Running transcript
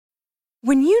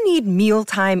When you need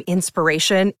mealtime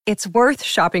inspiration, it's worth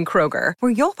shopping Kroger,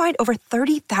 where you'll find over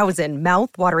 30,000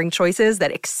 mouth-watering choices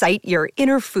that excite your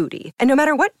inner foodie. And no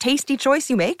matter what tasty choice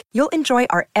you make, you'll enjoy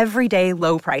our everyday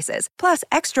low prices, plus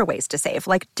extra ways to save,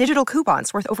 like digital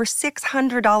coupons worth over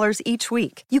 $600 each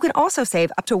week. You can also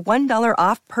save up to $1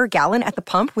 off per gallon at the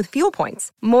pump with fuel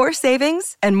points. More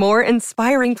savings and more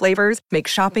inspiring flavors make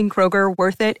shopping Kroger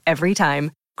worth it every time.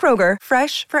 Kroger,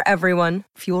 fresh for everyone.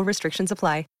 Fuel restrictions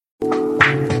apply.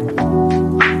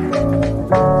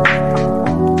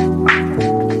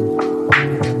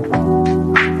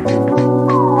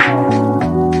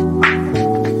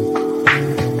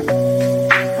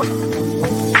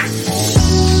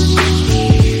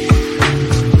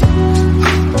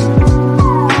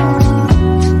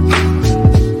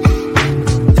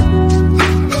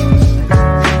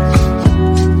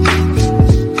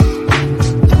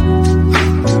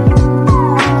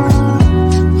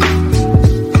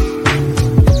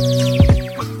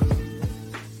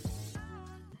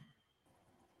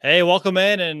 Hey, welcome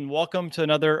in and welcome to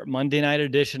another Monday night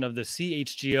edition of the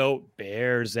CHGO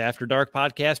Bears After Dark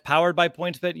podcast, powered by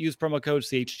PointsBet. Use promo code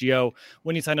CHGO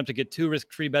when you sign up to get 2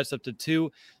 risk-free bets up to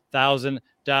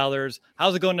 $2,000.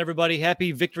 How's it going, everybody?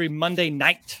 Happy Victory Monday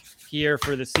night here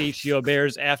for the CHGO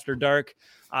Bears After Dark.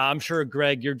 I'm sure,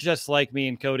 Greg, you're just like me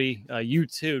and Cody. You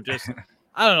too. Just,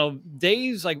 I don't know,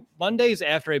 days like Mondays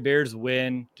after a Bears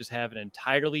win just have an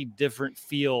entirely different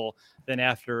feel than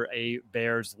after a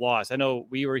Bears loss. I know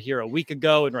we were here a week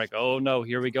ago and we're like, oh no,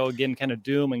 here we go again, kind of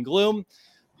doom and gloom.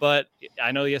 But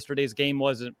I know yesterday's game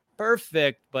wasn't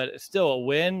perfect, but still a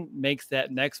win makes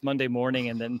that next Monday morning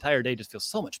and the entire day just feels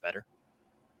so much better.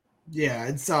 Yeah,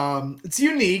 it's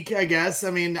unique, I guess. I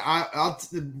mean,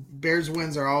 the Bears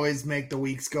wins are always make the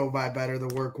weeks go by better,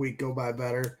 the work week go by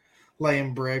better,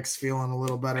 laying bricks, feeling a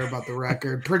little better about the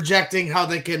record, projecting how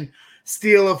they can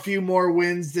steal a few more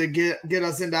wins to get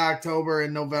us into October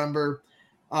and November.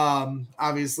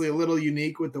 Obviously a little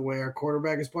unique with the way our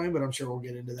quarterback is playing, but I'm sure we'll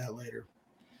get into that later.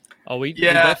 Oh, we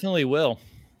definitely will.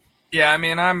 Yeah, I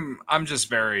mean, I'm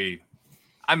very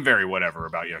whatever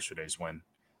about yesterday's win.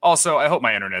 Also, I hope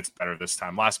my internet's better this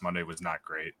time. Last Monday was not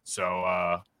great, so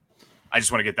I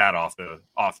just want to get that off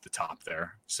the top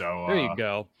there. So there you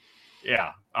go.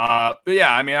 Yeah, but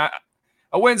yeah, I mean,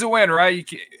 a win's a win, right?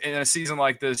 In a season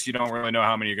like this, you don't really know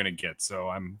how many you're going to get. So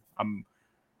I'm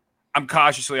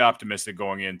cautiously optimistic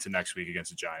going into next week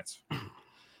against the Giants.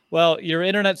 Well, your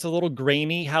internet's a little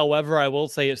grainy. However, I will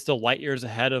say it's still light years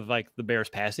ahead of like the Bears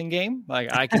passing game.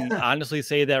 Like I can honestly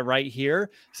say that right here.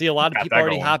 See a lot of people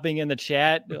already hopping in the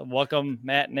chat. Welcome,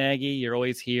 Matt Nagy. You're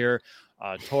always here.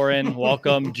 Torin,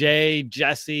 welcome. Jay,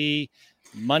 Jesse,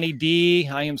 Money D,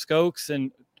 I am Skokes,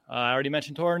 and I already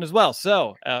mentioned Torin as well.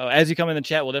 So as you come in the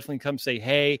chat, we'll definitely come say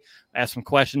hey, ask some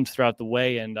questions throughout the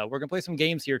way. And we're going to play some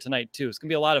games here tonight, too. It's going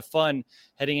to be a lot of fun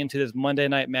heading into this Monday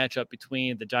night matchup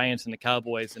between the Giants and the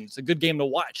Cowboys. And it's a good game to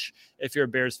watch if you're a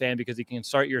Bears fan because you can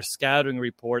start your scouting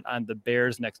report on the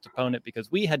Bears' next opponent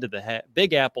because we head to the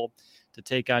Big Apple to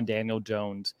take on Daniel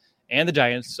Jones and the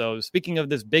Giants. So speaking of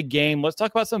this big game, let's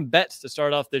talk about some bets to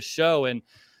start off this show. And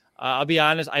I'll be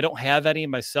honest, I don't have any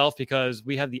myself because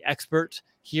we have the expert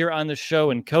here on the show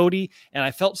and Cody. And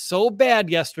I felt so bad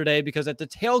yesterday because at the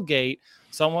tailgate,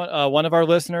 one of our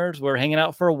listeners, were hanging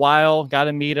out for a while, got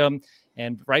to meet him.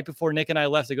 And right before Nick and I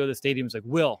left to go to the stadium, he's like,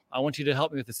 Will, I want you to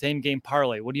help me with the same game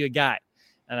parlay. What do you got?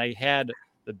 And I had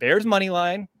the Bears money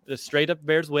line, the straight up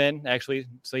Bears win, actually.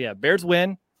 So yeah, Bears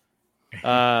win.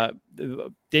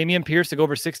 Damian Pierce to go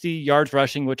over 60 yards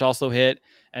rushing, which also hit.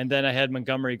 And then I had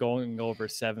Montgomery going over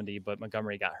 70, but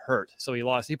Montgomery got hurt. So he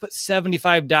lost. He put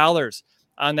 $75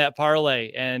 on that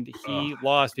parlay, and he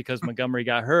lost because Montgomery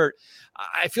got hurt.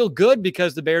 I feel good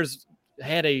because the Bears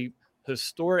had a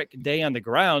historic day on the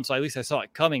ground, so at least I saw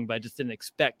it coming, but I just didn't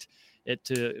expect it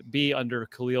to be under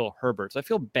Khalil Herbert. So I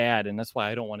feel bad, and that's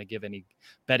why I don't want to give any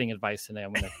betting advice today.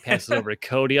 I'm going to pass it over to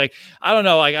Cody. Like, I don't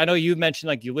know. Like, I know you mentioned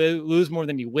like you lose more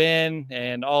than you win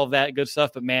and all of that good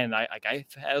stuff, but man, it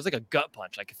was like a gut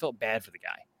punch. Like, I felt bad for the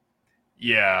guy.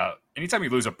 Yeah. Anytime you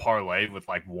lose a parlay with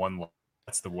like one,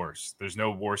 that's the worst. There's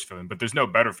no worse feeling, but there's no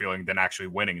better feeling than actually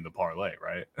winning the parlay,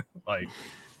 right? Like,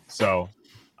 so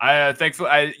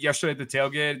thankfully yesterday at the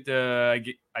tailgate,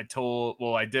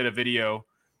 I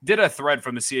did a thread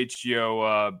from the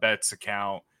CHGO bets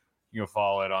account. You can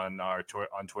follow it on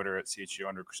on Twitter at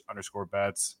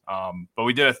CHGO_bets. But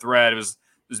we did a thread. It was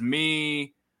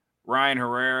me, Ryan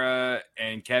Herrera,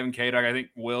 and Kevin Kadok. I think,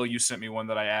 Will, you sent me one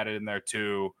that I added in there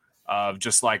too, of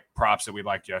just like props that we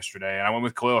liked yesterday. And I went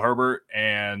with Khalil Herbert,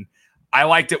 and I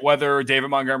liked it whether David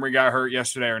Montgomery got hurt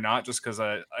yesterday or not, just because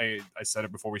I said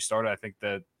it before we started. I think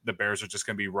that the Bears are just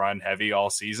going to be run heavy all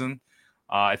season.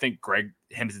 I think Greg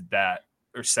hinted that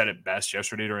or said it best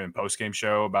yesterday during the postgame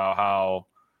show about how,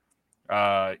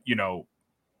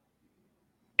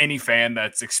 any fan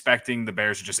that's expecting the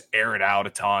Bears to just air it out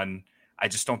a ton, I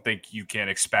just don't think you can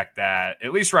expect that,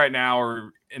 at least right now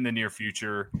or in the near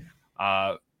future.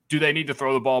 Do they need to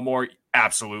throw the ball more?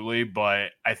 Absolutely, but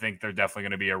I think they're definitely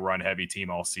going to be a run-heavy team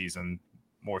all season,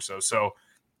 more so. So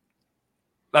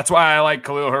that's why I like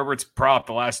Khalil Herbert's prop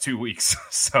the last 2 weeks.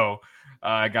 So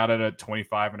I got it at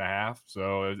 25.5.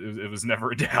 So it was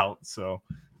never a doubt. So,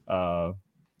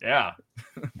 yeah.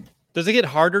 Does it get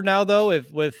harder now, though, if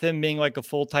with him being like a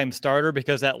full-time starter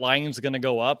because that line's going to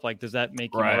go up? Like, does that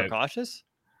make you more cautious?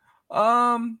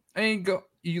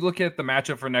 You look at the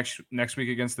matchup for next week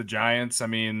against the Giants. I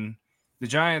mean, the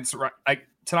Giants, right?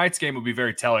 Tonight's game will be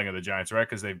very telling of the Giants, right?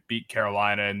 Because they beat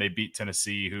Carolina and they beat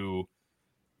Tennessee, who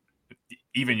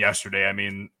even yesterday, I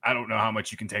mean, I don't know how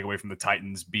much you can take away from the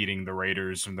Titans beating the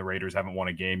Raiders, and the Raiders haven't won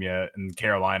a game yet. And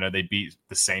Carolina, they beat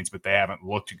the Saints, but they haven't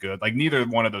looked good. Like, neither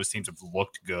one of those teams have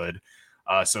looked good.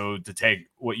 So to take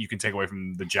what you can take away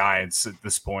from the Giants at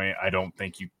this point, I don't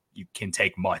think you can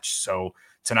take much. So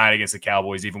tonight against the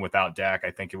Cowboys, even without Dak,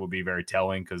 I think it will be very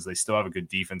telling because they still have a good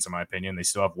defense, in my opinion. They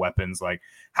still have weapons. Like,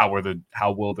 how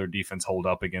will their defense hold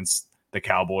up against the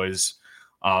Cowboys?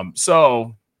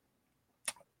 So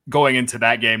going into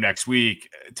that game next week,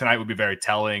 tonight would be very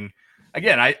telling.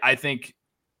 Again, I think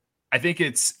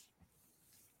it's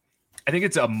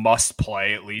a must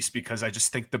play, at least because I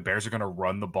just think the Bears are going to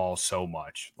run the ball so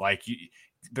much. Like,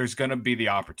 there's going to be the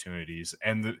opportunities,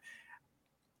 and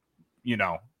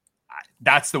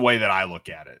that's the way that I look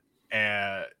at it.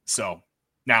 So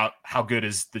now, how good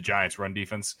is the Giants' run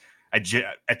defense? At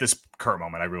this current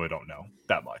moment, I really don't know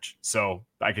that much. So,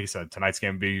 like I said, tonight's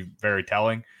game will be very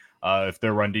telling. If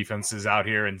their run defense is out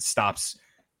here and stops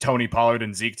Tony Pollard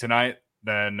and Zeke tonight,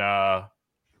 then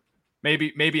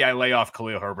maybe I lay off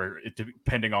Khalil Herbert,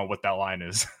 depending on what that line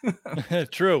is.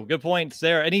 True. Good points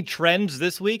there. Any trends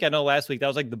this week? I know last week that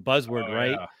was like the buzzword,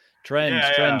 right? Yeah.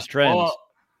 Trends. Well,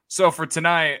 so for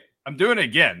tonight, I'm doing it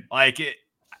again. Like it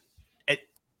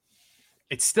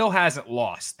still hasn't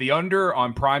lost. The under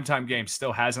on primetime games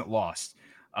still hasn't lost.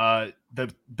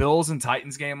 The Bills and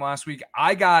Titans game last week,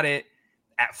 I got it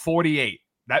at 48.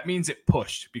 That means it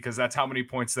pushed because that's how many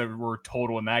points there were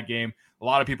total in that game. A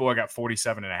lot of people got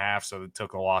 47.5, so it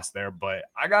took a loss there, but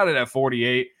I got it at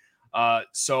 48.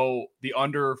 So the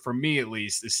under, for me at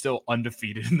least, is still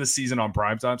undefeated in the season on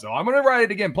primetime. So I'm going to ride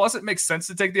it again. Plus, it makes sense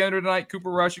to take the under tonight. Cooper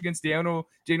Rush against Daniel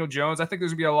Jones. I think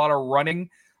there's going to be a lot of running,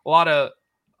 a lot of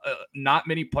not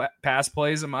many pass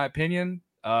plays, in my opinion.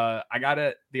 I got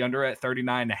the under at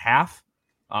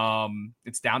 39.5.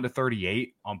 It's down to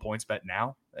 38 on PointsBet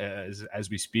now as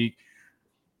we speak.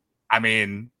 I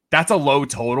mean, that's a low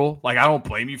total. Like, I don't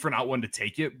blame you for not wanting to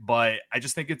take it, but I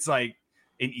just think it's like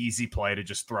an easy play to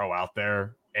just throw out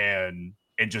there and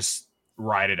just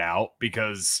ride it out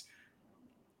because,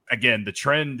 again, the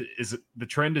trend is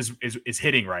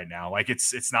hitting right now. Like,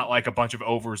 it's not like a bunch of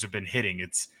overs have been hitting.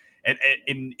 It's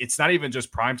not even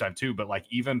just primetime too, but like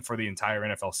even for the entire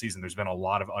NFL season, there's been a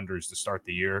lot of unders to start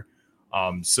the year.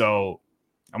 So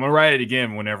I'm going to write it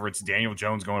again whenever it's Daniel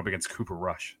Jones going up against Cooper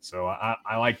Rush. So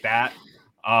I like that.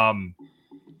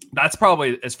 That's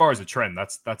probably, as far as the trend,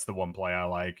 that's the one play I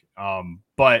like.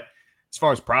 But as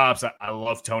far as props, I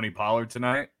love Tony Pollard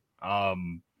tonight.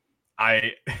 On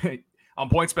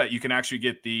PointsBet, you can actually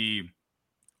get I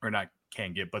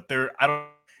don't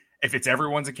if it's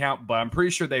everyone's account, but I'm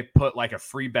pretty sure they put like a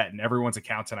free bet in everyone's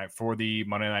account tonight for the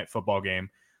Monday Night Football game.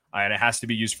 And it has to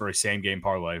be used for a same game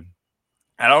parlay.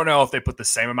 I don't know if they put the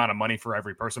same amount of money for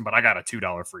every person, but I got a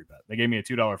 $2 free bet. They gave me a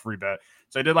 $2 free bet.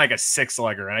 So I did like a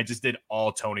 6-legger, and I just did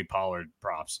all Tony Pollard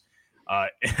props.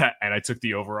 And I took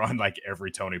the over on like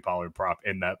every Tony Pollard prop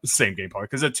in that same game parlay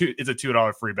because it's a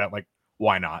 $2 free bet. Like,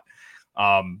 why not?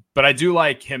 But I do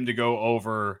like him to go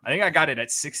over. I think I got it at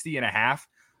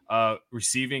 60.5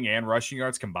 receiving and rushing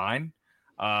yards combined.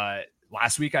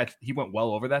 Last week, he went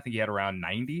well over that. I think he had around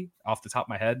 90 off the top of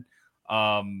my head.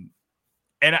 And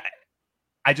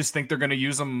I just think they're going to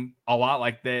use him a lot.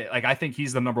 I think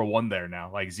he's the number one there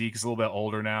now. Like, Zeke's a little bit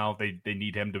older now. They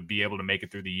need him to be able to make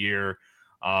it through the year.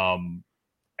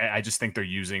 I just think they're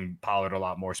using Pollard a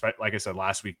lot more. Like I said,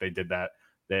 last week they did that.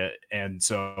 And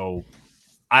so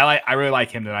I really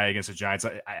like him tonight against the Giants.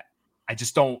 I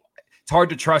just don't, it's hard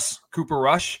to trust Cooper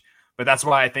Rush, but that's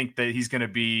why I think that he's going to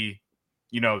be,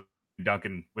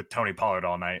 dunking with Tony Pollard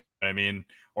all night. I mean,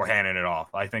 or handing it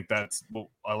off. I think that's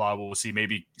a lot of what we'll see.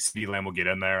 Maybe CeeDee Lamb will get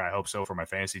in there. I hope so for my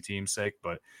fantasy team's sake.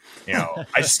 But, I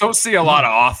just don't see a lot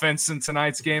of offense in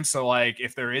tonight's game. So, like,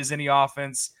 if there is any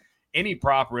offense, any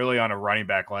prop really on a running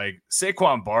back, like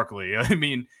Saquon Barkley, I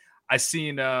mean, I've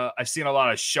seen a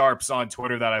lot of sharps on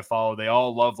Twitter that I follow. They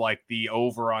all love, like, the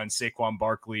over on Saquon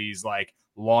Barkley's, like,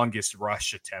 longest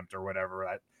rush attempt or whatever,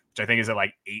 which I think is at,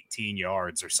 like, 18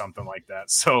 yards or something like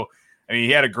that. So, I mean,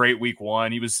 he had a great week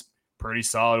 1. He was pretty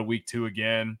solid week 2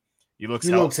 again. He looks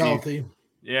healthy.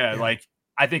 Yeah, like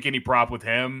I think any prop with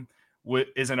him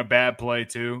isn't a bad play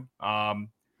too.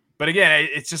 But again,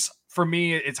 it's just for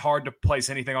me, it's hard to place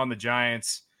anything on the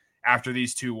Giants after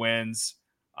these 2 wins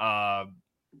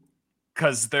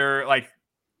because they're like,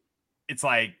 it's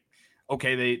like,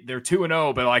 okay, they're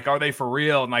 2-0, but like, are they for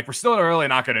real? And like, we're still really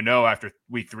not going to know after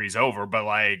week 3 is over. But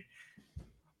like,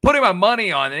 putting my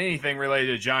money on anything related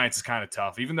to Giants is kind of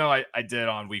tough, even though I did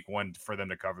on week 1 for them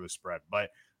to cover the spread. But,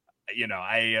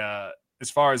 as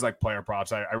far as like player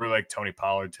props, I really like Tony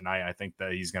Pollard tonight. I think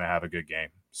that he's going to have a good game.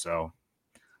 So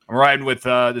I'm riding with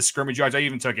the scrimmage yards. I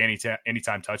even took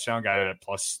anytime touchdown, got it at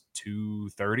plus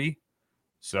 230.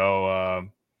 So,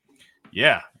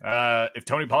 if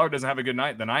Tony Pollard doesn't have a good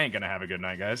night, then I ain't going to have a good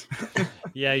night, guys.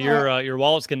 Yeah, your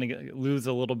wallet's going to lose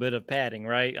a little bit of padding,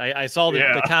 right? I saw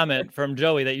the comment from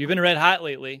Joey that you've been red hot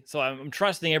lately, so I'm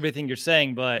trusting everything you're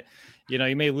saying, but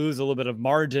you may lose a little bit of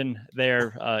margin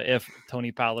there if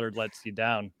Tony Pollard lets you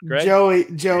down. Greg?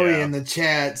 Joey in the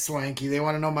chat, Swanky, they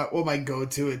want to know what my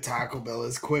go-to at Taco Bell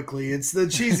is quickly. It's the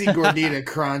cheesy gordita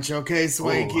crunch, okay,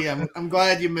 Swanky? I'm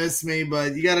glad you missed me,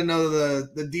 but you got to know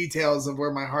the details of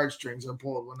where my heartstrings are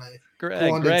pulled when I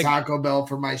pull into Taco Bell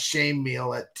for my shame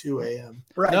meal at 2 a.m.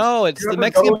 Right. No, it's the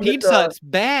Mexican Pizza Hut's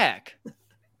back.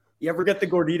 You ever get the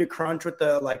gordita crunch with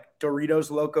the like Doritos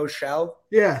Loco shell?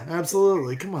 Yeah,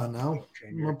 absolutely. Come on now,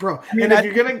 I'm a pro. I mean,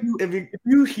 if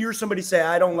you hear somebody say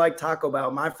I don't like Taco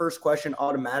Bell, my first question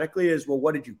automatically is, well,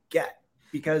 what did you get?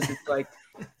 Because it's like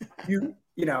if you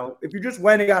just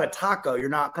went and got a taco, you're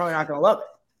probably not going to love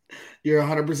it. You're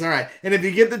 100% right. And if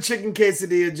you get the chicken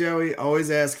quesadilla, Joey,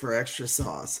 always ask for extra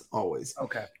sauce. Always.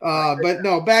 Okay. But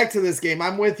no, back to this game.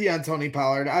 I'm with you on Tony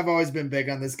Pollard. I've always been big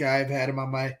on this guy. I've had him on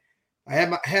my. I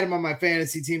had him on my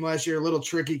fantasy team last year. A little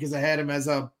tricky because I had him as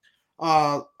a,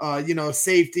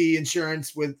 safety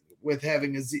insurance with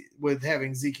having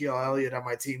Ezekiel Elliott on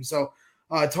my team. So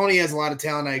Tony has a lot of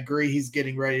talent. I agree. He's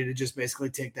getting ready to just basically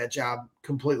take that job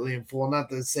completely in full. Not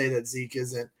to say that Zeke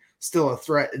isn't still a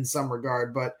threat in some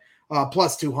regard, but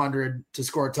plus 200 to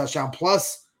score a touchdown,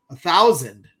 plus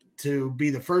 1,000 to be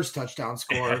the first touchdown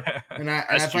scorer, and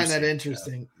I find that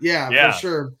interesting. Yeah, for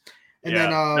sure. And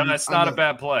then no, that's not a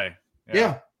bad play.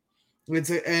 Yeah.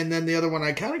 And then the other one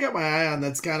I kind of got my eye on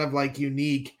that's kind of like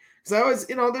unique because I always,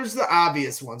 there's the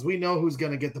obvious ones. We know who's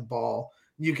going to get the ball.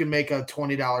 You can make a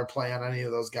 $20 play on any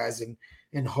of those guys and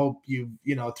hope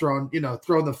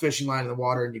throw the fishing line in the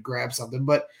water and you grab something.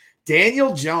 But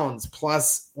Daniel Jones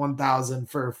plus 1,000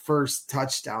 for first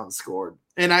touchdown scored.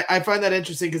 And I find that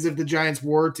interesting because if the Giants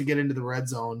were to get into the red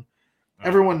zone,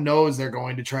 everyone knows they're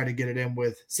going to try to get it in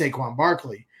with Saquon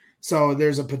Barkley. So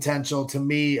there's a potential to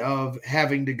me of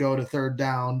having to go to third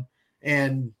down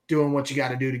and doing what you got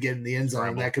to do to get in the end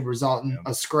zone. That could result in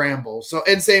a scramble. So,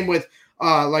 and same with,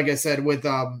 like I said, with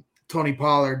Tony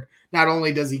Pollard, not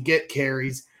only does he get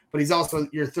carries, but he's also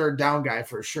your third down guy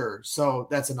for sure. So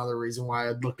that's another reason why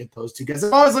I'd look at those two guys.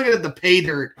 I'm always looking at the pay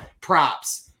dirt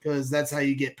props because that's how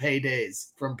you get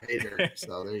paydays from pay dirt.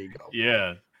 So there you go.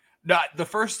 Yeah. No, the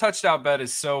first touchdown bet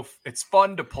is it's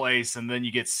fun to place, and then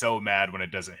you get so mad when it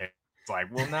doesn't hit. It's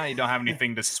like, well, now you don't have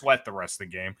anything to sweat the rest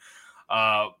of the game.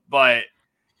 But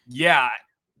yeah,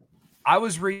 I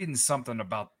was reading something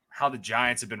about how the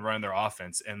Giants have been running their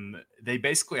offense, and they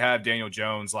basically have Daniel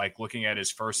Jones like looking at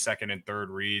his first, second, and third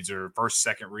reads or first,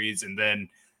 second reads, and then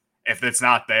if it's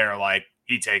not there, like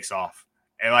he takes off.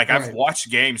 And like I've watched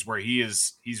games where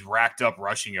he's racked up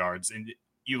rushing yards, and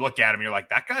you look at him, you're like,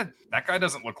 that guy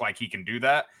doesn't look like he can do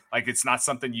that. Like, it's not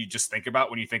something you just think about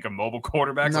when you think of mobile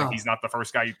quarterbacks. No. Like, he's not the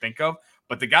first guy you think of.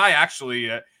 But the guy actually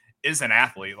is an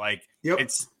athlete. Like,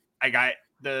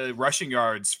 the rushing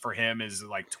yards for him is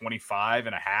like 25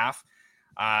 and a half.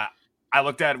 I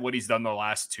looked at what he's done the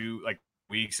last 2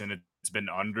 weeks, and it's been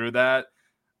under that.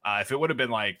 If it would have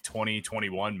been like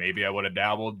 2021, maybe I would have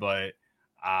dabbled. But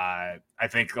I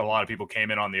think a lot of people came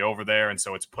in on the over there, and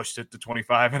so it's pushed it to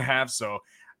 25 and a half. So,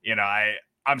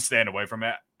 I'm staying away from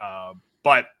it.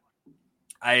 But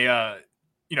I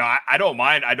don't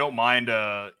mind. I don't mind,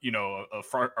 a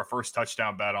first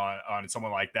touchdown bet on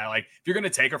someone like that. Like, if you're going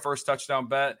to take a first touchdown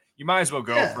bet, you might as well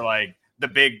go for like the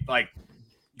big, like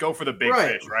go for the big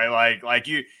fish, right?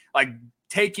 Like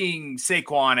taking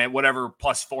Saquon at whatever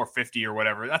plus 450 or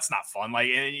whatever. That's not fun. Like,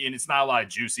 and it's not a lot of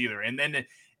juice either. And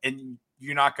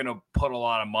you're not going to put a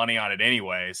lot of money on it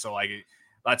anyway. So like,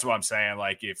 that's what I'm saying.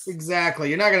 Like exactly,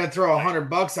 you're not going to throw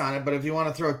 $100 on it, but if you want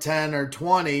to throw 10 or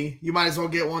 20, you might as well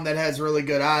get one that has really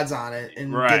good odds on it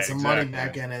and get some money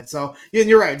back in it. So and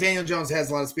you're right. Daniel Jones has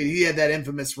a lot of speed. He had that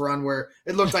infamous run where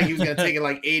it looked like he was going to take it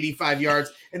like 85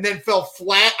 yards and then fell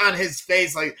flat on his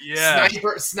face, like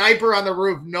sniper on the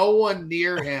roof. No one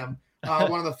near him.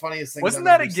 One of the funniest things. Wasn't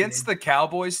that against the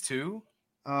Cowboys too?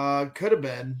 Could have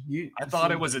been. I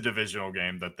thought it was a divisional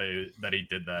game that he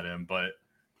did that in, but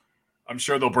I'm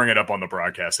sure they'll bring it up on the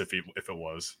broadcast if it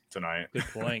was tonight. Good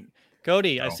point.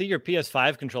 Cody, I see your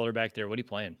PS5 controller back there. What are you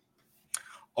playing?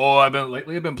 Oh, I've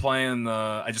been playing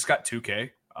I just got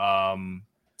 2K.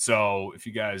 So if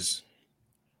you guys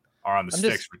are on the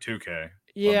sticks for 2K.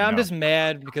 Yeah, I'm just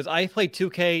mad because I play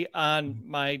 2K on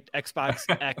my Xbox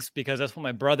X because that's what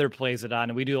my brother plays it on,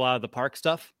 and we do a lot of the park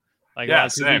stuff. Like a lot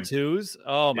of 2v2s.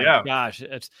 Oh my gosh.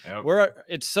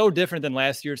 It's so different than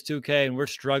last year's 2K, and we're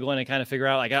struggling to kind of figure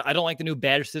out, like, I don't like the new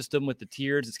badge system with the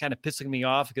tiers. It's kind of pissing me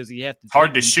off because you have to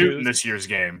hard to shoot in this year's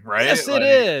game, right? Yes, it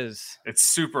is. It's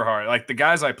super hard. Like the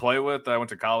guys I play with, I went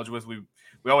to college with, we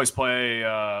always play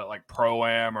like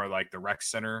Pro-Am or like the rec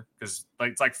center because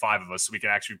like it's like 5 of us, so we can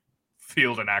actually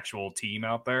field an actual team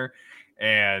out there.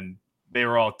 And they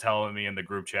were all telling me in the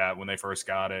group chat when they first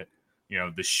got it,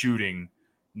 the shooting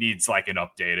needs like an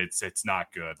update. It's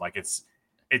not good. Like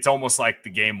it's almost like the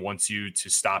game wants you to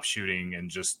stop shooting and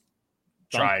just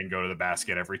try and go to the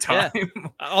basket every time. Yeah.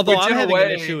 Although I'm having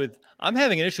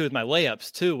an issue with my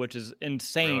layups too, which is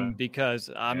insane because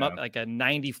I'm up like a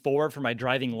 94 for my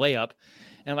driving layup.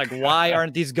 And like, why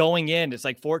aren't these going in? It's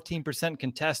like 14%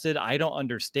 contested. I don't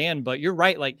understand, but you're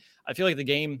right. Like, I feel like the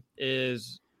game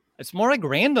it's more like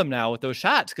random now with those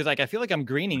shots. Cause like, I feel like I'm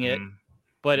greening it,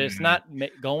 but it's not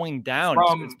going down.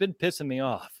 It's been pissing me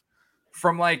off.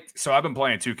 So I've been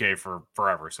playing 2K for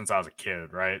forever, since I was a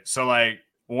kid, right? So like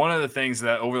one of the things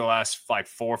that over the last like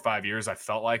 4 or 5 years I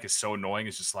felt like is so annoying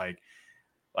is just like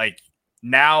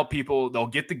now people, they'll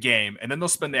get the game and then they'll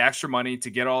spend the extra money to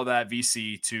get all that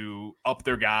VC to up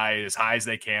their guy as high as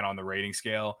they can on the rating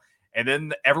scale. And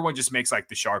then everyone just makes like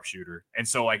the sharpshooter. And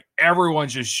so like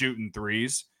everyone's just shooting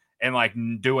threes and like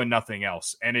doing nothing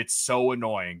else. And it's so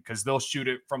annoying because they'll shoot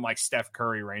it from like Steph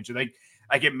Curry range. And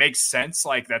like it makes sense.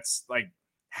 Like that's like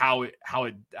how it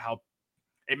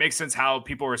makes sense how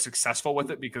people are successful with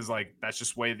it because like that's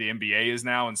just the way the NBA is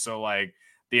now. And so like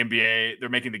the NBA, they're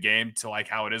making the game to like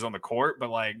how it is on the court. But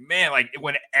like, man, like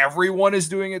when everyone is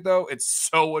doing it though, it's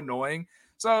so annoying.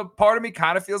 So part of me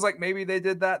kind of feels like maybe they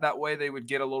did that way they would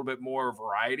get a little bit more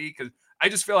variety. Cause I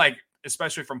just feel like,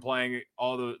 especially from playing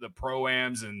all the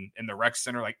Pro-Ams and the rec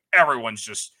center, like everyone's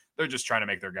they're just trying to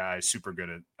make their guys super good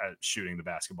at shooting the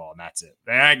basketball. And that's it.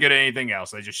 They're not good at anything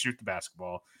else. They just shoot the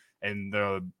basketball and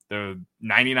they're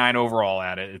 99 overall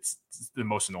at it. It's the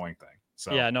most annoying thing.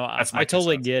 So yeah, no, I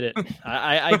totally get it.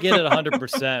 I get it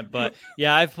 100%, but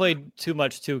yeah, I've played too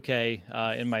much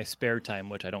 2K in my spare time,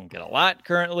 which I don't get a lot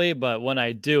currently, but when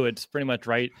I do, it's pretty much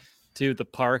right to the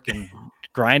park and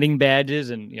grinding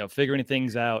badges and figuring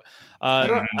things out. I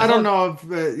don't know if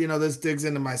this digs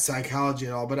into my psychology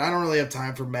at all, but I don't really have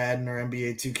time for Madden or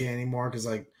NBA 2K anymore because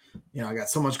I got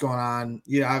so much going on.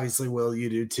 Obviously, Will, you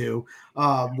do too.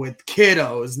 With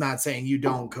kiddos, not saying you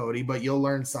don't, Cody, but you'll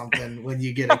learn something when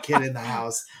you get a kid in the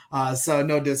house. So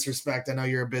no disrespect. I know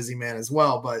you're a busy man as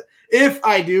well, but if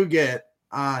I do get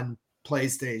on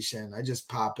PlayStation, I just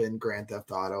pop in Grand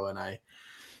Theft Auto and I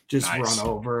just run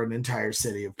over an entire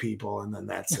city of people, and then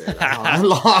that's it. I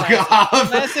log off.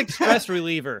 Classic stress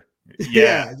reliever.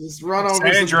 Yeah, just run over.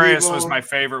 San Andreas was my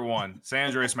favorite one. San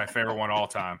Andreas is my favorite one all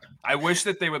time. I wish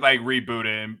that they would like reboot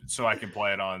it so I can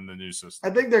play it on the new system.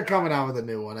 I think they're coming out with a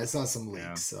new one. I saw some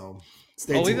leaks, so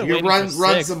stay tuned. You run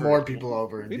some more people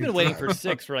over. We've been waiting for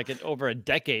 6 for like over a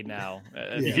decade now.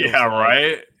 Yeah,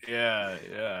 right. Yeah,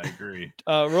 I agree.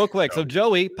 Real quick, so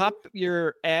Joey, pop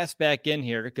your ass back in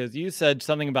here because you said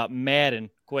something about Madden.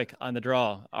 Quick on the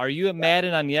draw. Are you a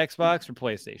Madden on the Xbox or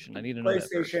PlayStation? I need to know.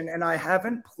 PlayStation, and I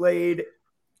haven't played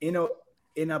in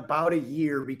about a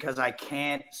year because I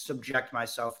can't subject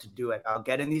myself to do it. I'll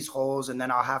get in these holes and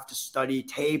then I'll have to study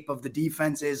tape of the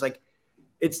defenses. Like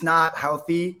it's not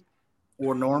healthy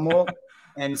or normal,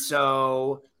 and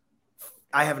so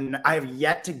I have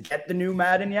yet to get the new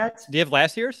Madden yet. Do you have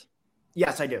last year's?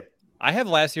 Yes, I do. I have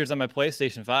last year's on my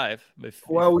PlayStation 5.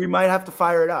 Well, we might have to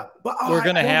fire it up. But we're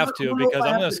going to have to because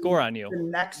I'm going to score on you. The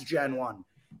next gen one.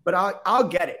 But I'll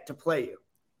get it to play you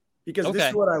because this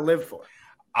is what I live for.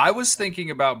 I was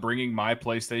thinking about bringing my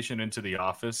PlayStation into the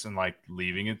office and like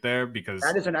leaving it there because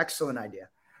that is an excellent idea.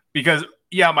 Because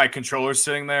yeah, my controller's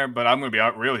sitting there, but I'm gonna be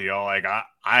out real, y'all. Like I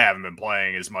haven't been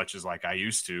playing as much as like I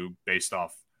used to, based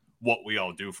off what we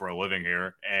all do for a living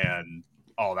here and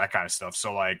all that kind of stuff.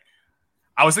 So like,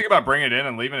 I was thinking about bringing it in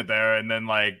and leaving it there, and then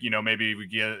like maybe we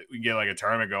can get like a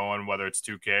tournament going, whether it's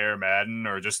 2K or Madden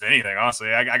or just anything.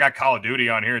 Honestly, I got Call of Duty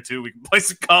on here too. We can play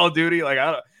some Call of Duty. Like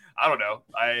I don't know.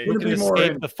 We can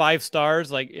escape the 5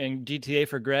 stars like in GTA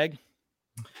for Greg.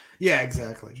 Yeah,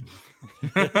 exactly.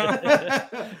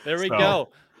 There we go.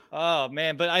 Oh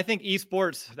man, but I think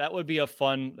esports, that would be a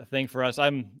fun thing for us.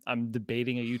 I'm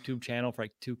debating a YouTube channel for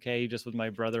like 2K just with my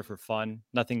brother for fun.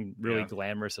 Nothing really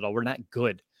glamorous at all. We're not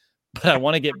good, but I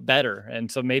want to get better.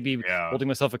 And so maybe holding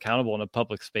myself accountable in a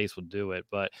public space will do it.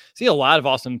 But see a lot of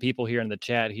awesome people here in the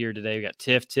chat here today. We got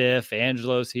Tiff,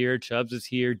 Angelo's here, Chubbs is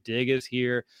here, Dig is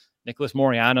here. Nicholas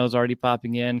Moriano's already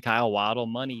popping in. Kyle Waddle,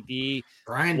 Money D.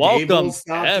 Brian Welcome, Dable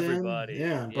stopped everybody. In.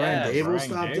 Yeah, Brian Dable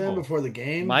stopped in before the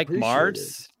game. Mike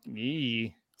Martz.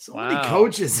 So many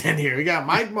coaches in here. We got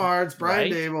Mike Martz,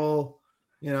 Brian Dable,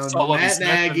 Matt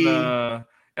Nagy. I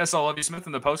saw Lovie Smith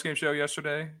in the postgame show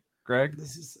yesterday, Greg.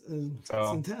 This is it's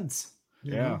intense.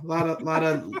 Yeah. A lot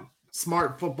of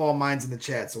smart football minds in the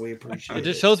chat, so we appreciate it. It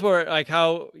just shows where like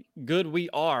how good we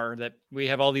are that we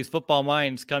have all these football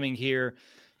minds coming here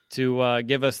to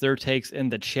give us their takes in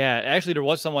the chat. Actually, there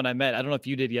was someone I met. I don't know if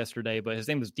you did yesterday, but his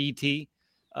name was DT,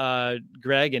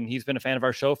 Greg, and he's been a fan of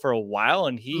our show for a while.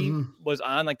 And he was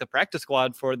on like the practice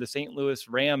squad for the St. Louis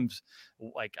Rams,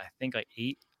 like I think like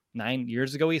 8-9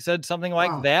 years ago. He said something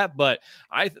like that, but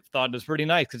I thought it was pretty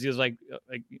nice because he was like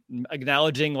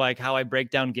acknowledging like how I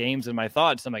break down games and my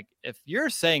thoughts. I'm like, if you're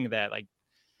saying that, like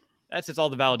that's just all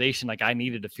the validation like I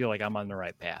needed to feel like I'm on the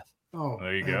right path. Oh,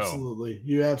 there you go. Absolutely.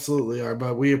 You absolutely are.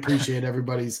 But we appreciate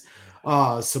everybody's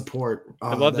support.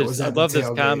 I love this. I love this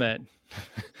comment.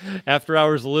 After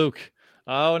hours, Luke.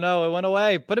 Oh no, it went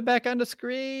away. Put it back on the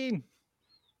screen.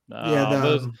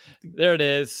 There it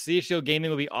is. CHGO gaming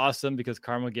will be awesome because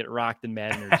Karma will get rocked in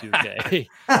Madden or 2K.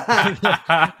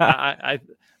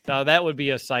 Now that would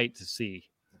be a sight to see.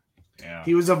 Yeah.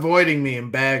 He was avoiding me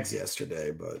in bags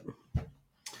yesterday, but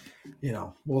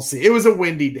we'll see. It was a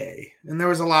windy day, and there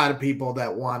was a lot of people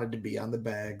that wanted to be on the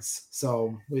bags,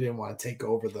 so we didn't want to take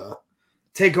over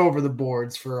the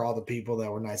boards for all the people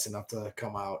that were nice enough to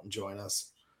come out and join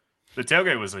us. The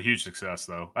tailgate was a huge success,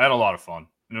 though. I had a lot of fun,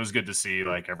 and it was good to see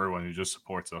like everyone who just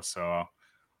supports us. So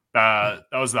that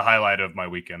was the highlight of my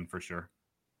weekend for sure.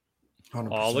 100%.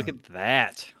 Oh, look at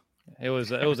that! It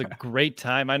was a great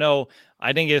time. I know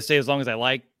I didn't get to stay as long as I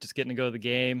liked, just getting to go to the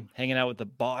game, hanging out with the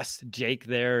boss, Jake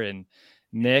there and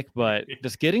Nick, but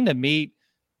just getting to meet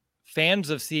fans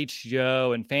of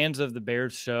CHGO and fans of the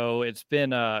Bears show. It's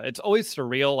been, it's always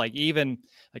surreal. Like even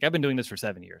like I've been doing this for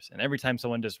 7 years, and every time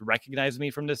someone just recognizes me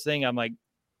from this thing, I'm like,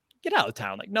 get out of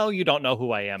town. Like, no, you don't know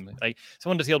who I am. Like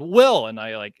someone just yelled, Will. And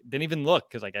I like didn't even look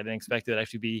because like I didn't expect it to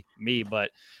actually be me, but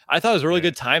I thought it was a really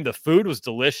good time. The food was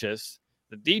delicious.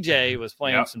 The DJ was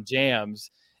playing some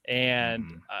jams.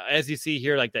 And as you see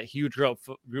here, like that huge group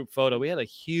photo, we had a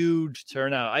huge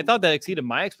turnout. I thought that exceeded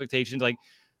my expectations. Like,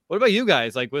 what about you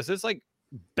guys? Like, was this like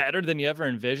better than you ever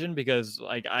envisioned? Because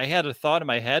like I had a thought in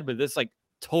my head, but this like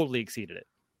totally exceeded it.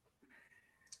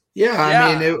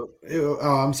 I mean,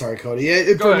 I'm sorry, Cody.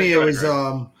 It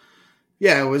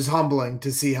was humbling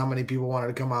to see how many people wanted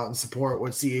to come out and support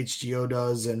what CHGO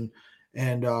does and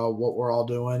what we're all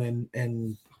doing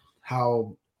and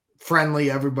how friendly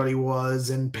everybody was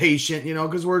and patient,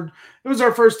 because it was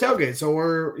our first tailgate. So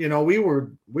we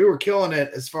were killing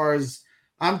it as far as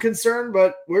I'm concerned,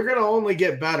 but we're going to only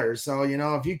get better. So,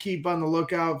 if you keep on the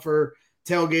lookout for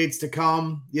tailgates to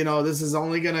come, this is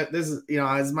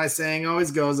as my saying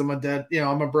always goes, I'm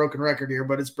a broken record here,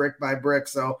 but it's brick by brick.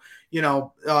 So,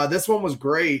 this one was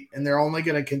great and they're only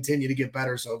going to continue to get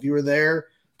better. So if you were there,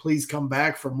 please come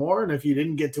back for more. And if you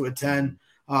didn't get to attend,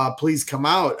 please come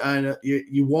out and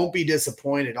you won't be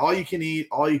disappointed. All you can eat,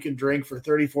 all you can drink for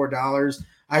 $34.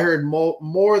 I heard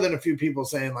more than a few people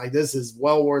saying like, this is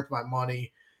well worth my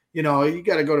money. You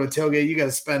got to go to a tailgate. You got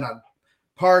to spend on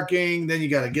parking. Then you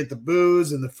got to get the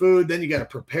booze and the food. Then you got to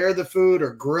prepare the food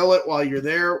or grill it while you're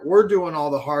there. We're doing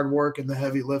all the hard work and the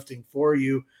heavy lifting for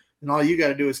you. And all you got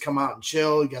to do is come out and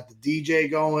chill. You got the DJ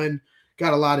going,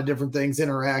 got a lot of different things,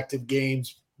 interactive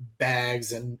games,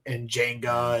 bags and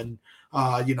Jenga and,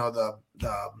 the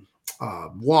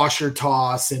washer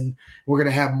toss, and we're going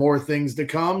to have more things to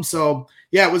come. So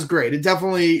yeah, it was great. It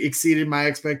definitely exceeded my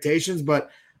expectations, but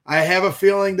I have a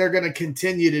feeling they're going to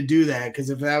continue to do that because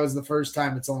if that was the first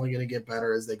time, it's only going to get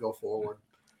better as they go forward.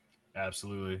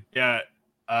 Absolutely. Yeah.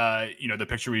 the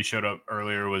picture we showed up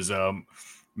earlier was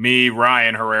me,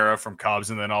 Ryan Herrera from Cubs,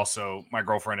 and then also my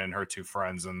girlfriend and her two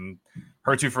friends. And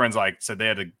her two friends said they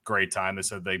had a great time. They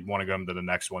said they want to go to the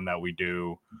next one that we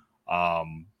do.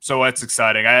 So that's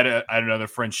exciting. I had another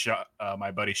friend,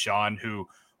 my buddy Sean, who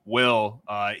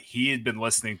he had been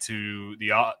listening to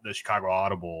the Chicago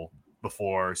Audible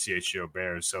before CHGO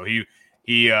Bears. So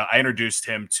I introduced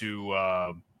him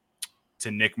to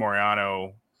Nick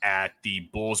Moriano at the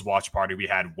Bulls watch party we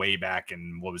had way back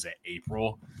in,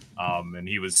 April. And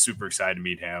he was super excited to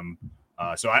meet him.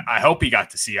 So I hope he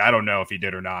got to see. I don't know if he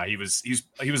did or not. He was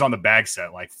on the bag set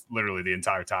literally the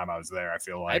entire time I was there. I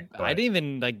feel like I didn't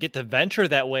even get to venture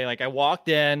that way. I walked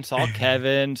in, saw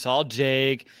Kevin, saw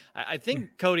Jake. I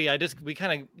think Cody. We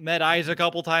kind of met eyes a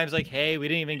couple times. Hey, we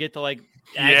didn't even get to actually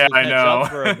catch up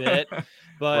for a bit.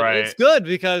 But right. It's good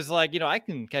because I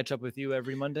can catch up with you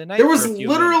every Monday night. There was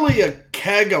literally a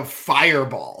keg of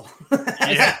Fireball.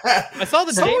 I saw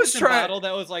the Jameson bottle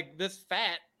that was this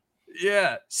fat.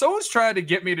 Yeah, someone's trying to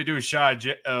get me to do a shot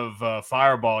of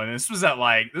Fireball, and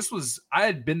I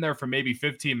had been there for maybe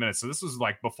 15 minutes, so this was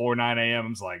before 9 a.m. I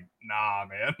was like, nah,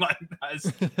 man,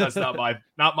 that's not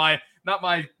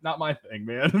my thing,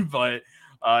 man. But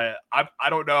I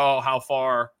don't know how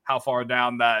far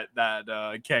down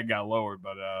that keg got lowered,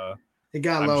 but it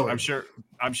got lowered.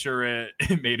 I'm sure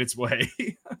it made its way.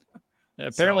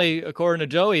 Apparently, according to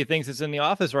Joey, he thinks it's in the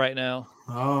office right now.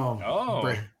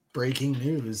 Oh. Breaking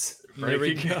news. There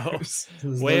we go.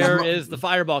 Where is the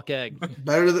Fireball keg?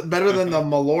 Better than the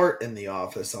Malort in the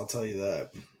office, I'll tell you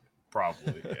that.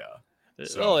 Probably, yeah.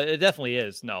 So, it definitely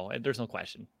is. No, there's no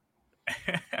question.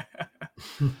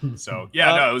 So,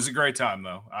 yeah, it was a great time,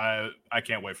 though. I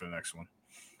can't wait for the next one.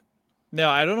 No,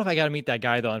 I don't know if I got to meet that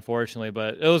guy, though, unfortunately.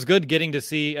 But it was good getting to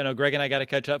see. Greg and I got to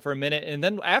catch up for a minute. And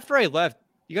then after I left,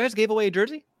 you guys gave away a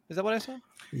jersey? Is that what I saw?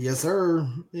 Yes, sir.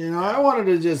 I wanted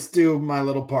to just do my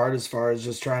little part as far as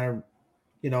just trying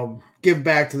to, give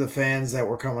back to the fans that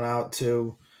were coming out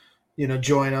to,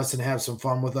 join us and have some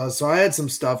fun with us. So I had some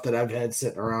stuff that I've had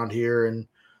sitting around here. And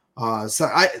so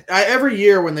I every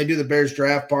year when they do the Bears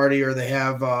draft party or they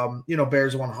have,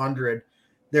 Bears 100,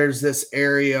 there's this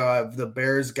area of the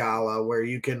Bears Gala where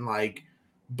you can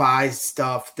buy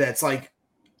stuff that's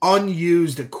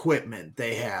unused equipment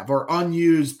they have or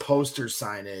unused poster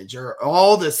signage or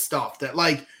all this stuff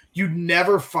that you'd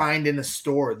never find in a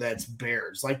store that's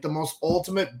Bears, the most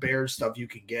ultimate Bears stuff you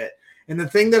can get. And the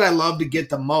thing that I love to get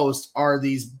the most are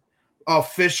these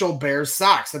official Bears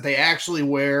socks that they actually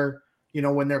wear,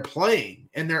 when they're playing,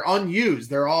 and they're unused.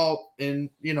 They're all in,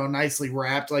 nicely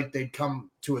wrapped like they'd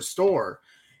come to a store.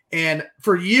 And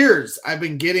for years I've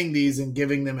been getting these and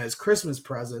giving them as Christmas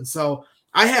presents. So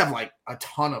I have a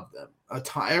ton of them.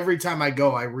 Every time I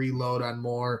go, I reload on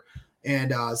more,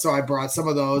 and so I brought some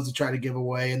of those to try to give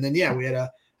away. And then we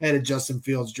had a Justin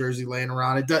Fields jersey laying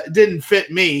around. It didn't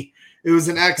fit me. It was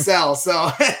an XL, so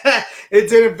it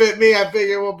didn't fit me. I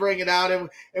figured we'll bring it out,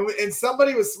 and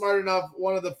somebody was smart enough.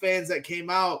 One of the fans that came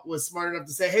out was smart enough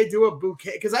to say, "Hey, do a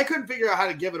bouquet," because I couldn't figure out how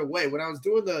to give it away when I was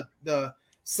doing the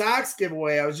socks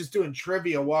giveaway. I was just doing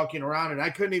trivia walking around, and I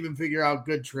couldn't even figure out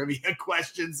good trivia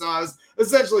questions. So I was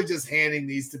essentially just handing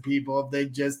these to people if they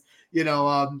just,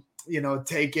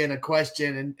 take in a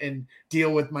question and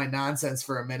deal with my nonsense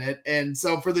for a minute. And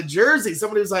so for the jersey,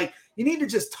 somebody was like, you need to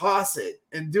just toss it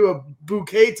and do a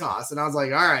bouquet toss. And I was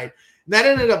like, all right. And that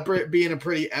ended up being a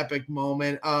pretty epic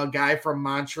moment. A guy from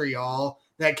Montreal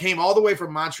that came all the way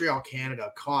from Montreal,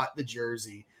 Canada, caught the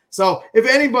jersey. So if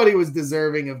anybody was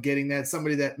deserving of getting that,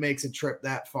 somebody that makes a trip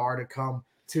that far to come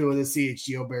to the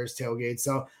CHGO Bears tailgate.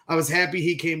 So I was happy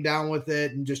he came down with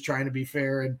it and just trying to be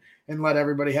fair and let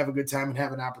everybody have a good time and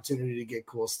have an opportunity to get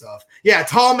cool stuff. Yeah,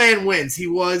 tall man wins. He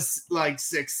was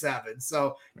 6'7",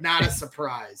 so not a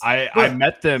surprise. I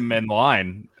met them in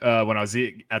line when I was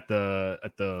at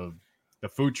the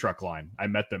food truck line. I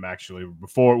met them actually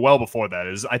well before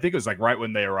that. I think it was right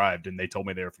when they arrived and they told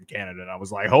me they were from Canada, and I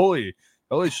was like, holy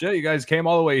shit, you guys came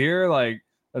all the way here.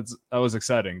 That was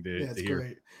exciting to hear.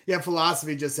 Great. Yeah,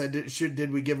 Philosophy just said,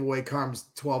 did we give away Carm's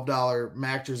 $12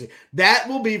 Mac jersey? That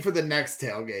will be for the next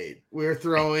tailgate. We're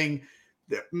throwing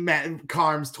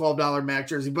Carm's $12 Mac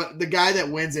jersey, but the guy that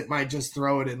wins it might just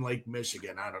throw it in Lake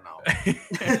Michigan. I don't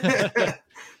know.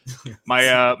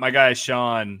 My guy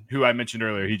Sean, who I mentioned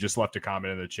earlier, he just left a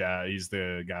comment in the chat. He's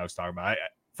the guy I was talking about.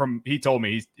 He told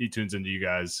me he tunes into you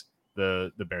guys,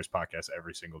 the Bears podcast,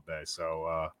 every single day.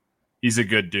 So he's a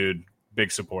good dude,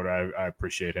 big supporter. I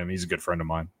appreciate him. He's a good friend of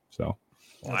mine. So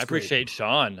Well, I appreciate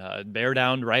Sean. Bear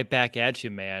down, right back at you,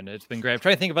 man. It's been great. I'm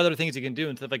trying to think of other things you can do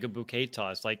instead of like a bouquet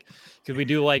toss. Like, could we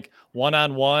do like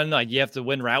 1-on-1? Like, you have to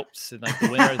win routes, and like the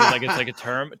winner, like it's like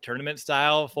a tournament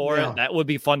style for it. That would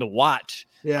be fun to watch.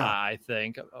 Yeah, I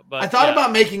think. But I thought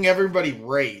about making everybody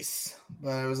race,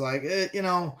 but I was like,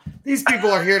 these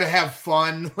people are here to have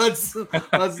fun. Let's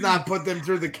not put them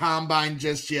through the combine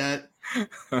just yet.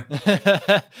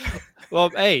 Well,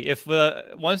 hey, if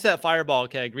once that fireball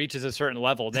keg reaches a certain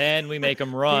level, then we make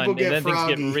them run, and then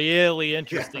froggy. Things get really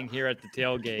interesting here at the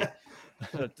tailgate.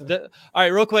 All right,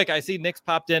 real quick, I see Nick's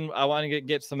popped in. I want to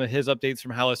get some of his updates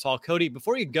from Hallis Hall. Cody,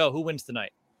 before you go, who wins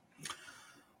tonight?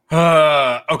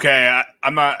 Okay,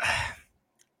 I'm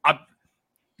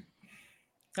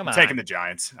taking the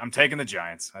Giants. I'm taking the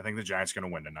Giants. I think the Giants are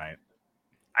going to win tonight.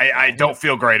 I don't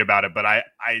feel great about it, but I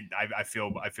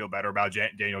feel better about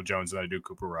Daniel Jones than I do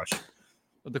Cooper Rush.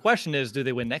 Well, the question is, do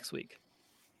they win next week?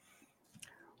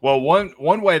 Well,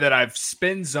 one way that I've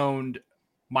spin zoned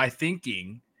my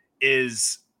thinking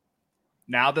is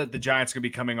now that the Giants are going to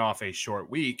be coming off a short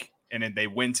week, and then they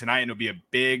win tonight, and it'll be a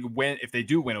big win. If they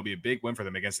do win, it'll be a big win for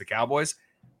them against the Cowboys.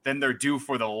 Then they're due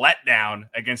for the letdown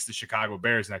against the Chicago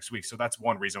Bears next week. So that's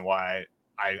one reason why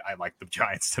I like the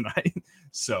Giants tonight.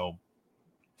 So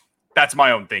that's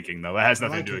my own thinking, though. That has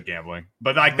nothing to do with gambling.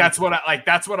 But that's what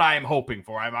I am hoping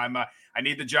for. I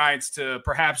need the Giants to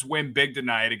perhaps win big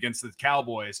tonight against the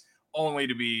Cowboys, only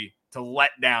to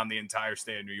let down the entire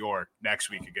state of New York next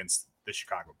week against the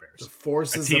Chicago Bears. The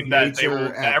forces a team of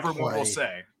that everyone will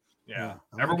say. Yeah.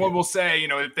 Everyone will say,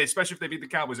 especially if they beat the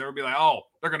Cowboys, everyone will be like, oh,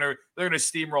 they're gonna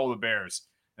steamroll the Bears,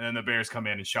 and then the Bears come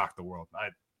in and shock the world.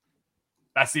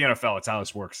 That's the NFL. It's how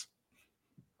this works.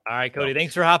 All right, Cody,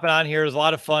 thanks for hopping on here. It was a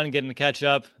lot of fun getting to catch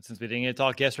up since we didn't get to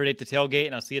talk yesterday at the tailgate,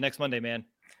 and I'll see you next Monday, man.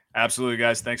 Absolutely,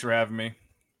 guys. Thanks for having me.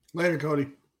 Later, Cody.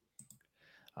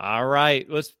 All right,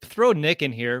 let's throw Nick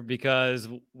in here because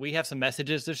we have some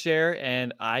messages to share,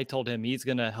 and I told him he's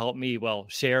going to help me,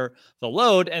 share the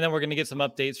load, and then we're going to get some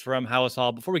updates from Hallis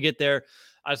Hall. Before we get there,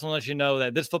 I just want to let you know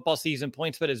that this football season,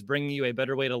 PointsBet is bringing you a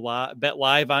better way to bet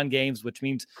live on games, which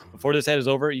means before this ad is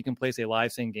over, you can place a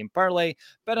live same-game parlay,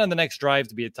 bet on the next drive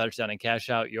to be a touchdown, and cash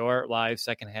out your live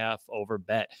second-half over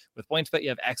bet. With PointsBet, you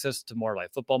have access to more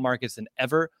live football markets than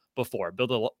ever before.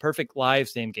 Build a perfect live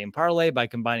same-game parlay by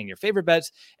combining your favorite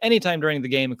bets anytime during the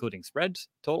game, including spreads,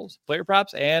 totals, player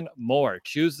props, and more.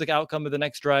 Choose the outcome of the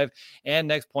next drive and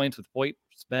next points with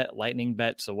PointsBet Lightning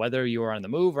Bet. So whether you are on the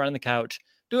move or on the couch,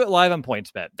 do it live on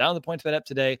PointsBet. Download the PointsBet app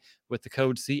today with the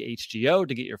code CHGO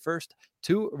to get your first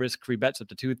 2 risk-free bets up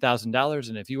to $2,000.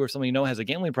 And if you or someone you know has a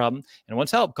gambling problem and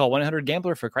wants help, call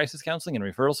 1-800-GAMBLER for crisis counseling and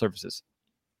referral services.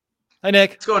 Hi,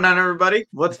 Nick. What's going on, everybody?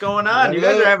 What's going on? You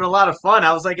guys are having a lot of fun.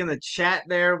 I was like in the chat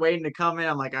there waiting to come in.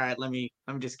 I'm like, all right, let me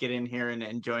just get in here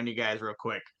and join you guys real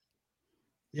quick.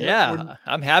 Yeah,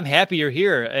 I'm happy you're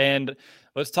here. And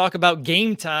let's talk about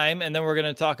game time, and then we're going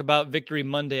to talk about Victory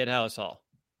Monday at Hallis Hall.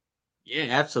 Yeah,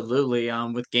 absolutely.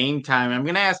 With game time, I'm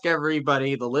going to ask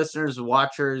everybody, the listeners,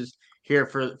 watchers here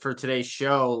for today's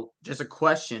show, just a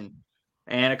question.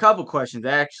 And a couple questions,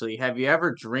 actually. Have you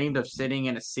ever dreamed of sitting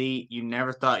in a seat you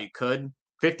never thought you could?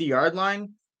 50-yard line?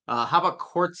 How about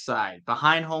courtside,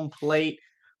 behind home plate,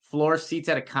 floor seats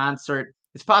at a concert?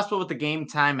 It's possible with the Game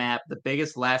Time app. The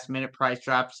biggest last-minute price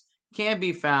drops can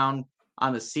be found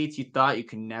on the seats you thought you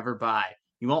could never buy.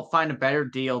 You won't find a better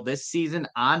deal this season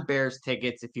on Bears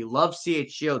tickets. If you love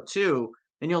CHGO too,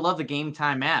 then you'll love the Game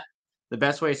Time app. The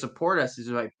best way to support us is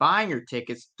by buying your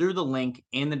tickets through the link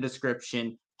in the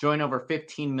description. Join over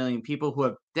 15 million people who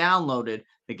have downloaded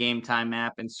the Game Time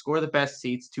app and score the best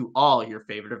seats to all your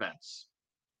favorite events.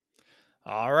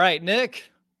 All right,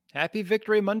 Nick. Happy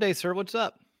Victory Monday, sir. What's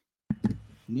up?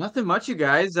 Nothing much, you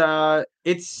guys.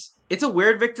 It's a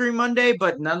weird Victory Monday,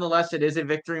 but nonetheless, it is a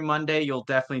Victory Monday. You'll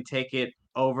definitely take it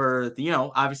over,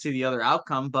 obviously the other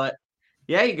outcome. But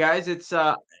yeah, you guys, it's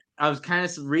I was kind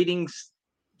of reading,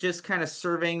 just kind of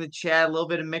surveying the chat, a little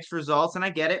bit of mixed results, and I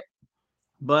get it.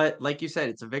 But like you said,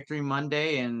 it's a Victory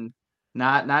Monday, and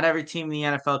not every team in the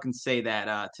NFL can say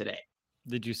that today.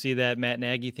 Did you see that Matt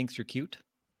Nagy thinks you're cute?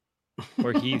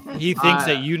 Or he thinks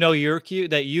that you're cute,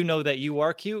 that that you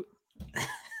are cute?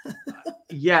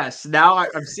 Yes, now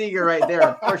I'm seeing it right there,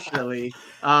 unfortunately.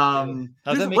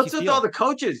 What's with all the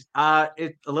coaches?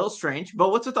 It's a little strange, but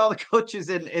what's with all the coaches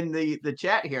in the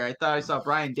chat here? I thought I saw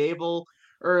Brian Dable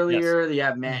earlier. Yes. You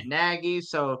have Matt Nagy,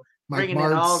 so bringing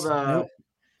in all the...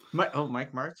 Mike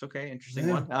Martz. Okay, interesting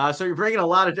one. So you're bringing a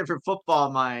lot of different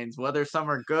football minds. Whether some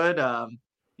are good,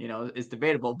 is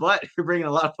debatable. But you're bringing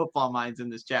a lot of football minds in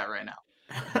this chat right now.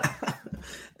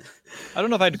 I don't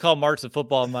know if I'd call Marks a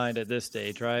football mind at this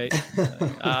stage, right?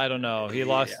 I don't know. He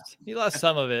lost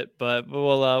some of it, but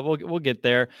we'll get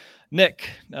there. Nick,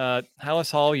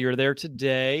 Hallis Hall, you're there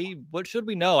today. What should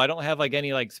we know? I don't have like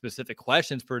any like specific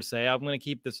questions per se. I'm going to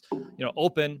keep this,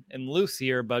 open and loose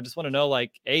here, but I just want to know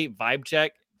like vibe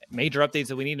check, major updates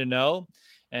that we need to know,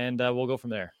 and we'll go from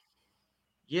there.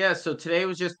 Yeah, so today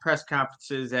was just press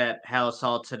conferences at Hallis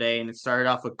Hall today, and it started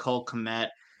off with Cole Kmet.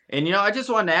 And I just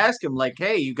wanted to ask him, like,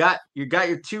 hey, you got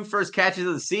your 2 first catches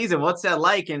of the season. What's that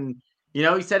like? And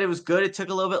he said it was good. It took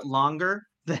a little bit longer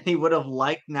than he would have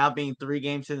liked, now being 3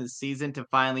 games in the season, to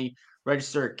finally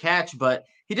register a catch. But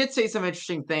he did say some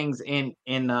interesting things in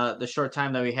the short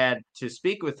time that we had to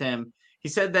speak with him. He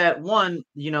said that one,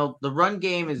 the run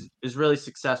game is really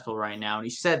successful right now, and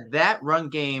he said that run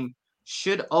game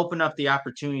should open up the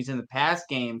opportunities in the pass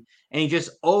game. And he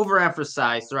just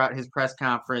overemphasized throughout his press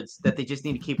conference that they just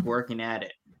need to keep working at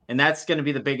it. And that's going to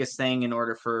be the biggest thing in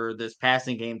order for this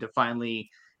passing game to finally,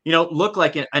 look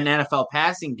like an NFL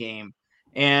passing game.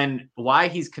 And why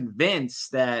he's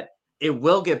convinced that it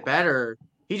will get better,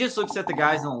 he just looks at the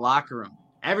guys in the locker room,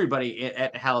 everybody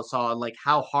at Hallis Hall, and like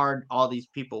how hard all these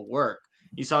people work.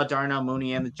 You saw Darnell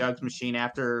Mooney and the Jugs machine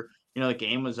after, the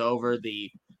game was over, the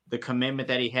commitment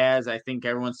that he has. I think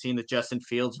everyone's seen the Justin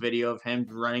Fields video of him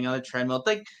running on the treadmill.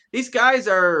 Like, these guys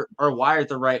are wired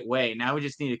the right way. Now we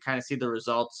just need to kind of see the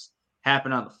results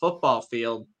happen on the football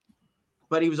field.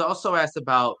 But he was also asked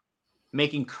about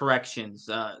making corrections,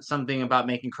 something about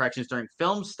making corrections during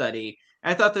film study.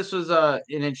 And I thought this was an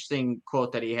interesting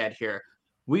quote that he had here.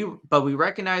 We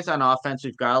recognize on offense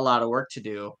we've got a lot of work to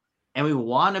do, and we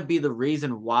want to be the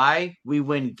reason why we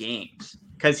win games.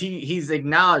 Because he's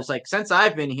acknowledged, like, since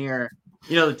I've been here,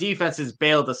 the defense has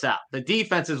bailed us out. The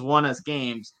defense has won us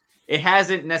games. It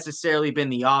hasn't necessarily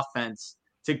been the offense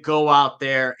to go out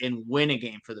there and win a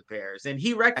game for the Bears. And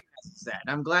he recognizes that.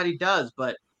 I'm glad he does.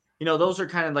 But, those are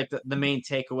kind of like the main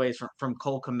takeaways from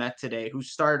Cole Kmet today, who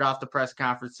started off the press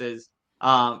conferences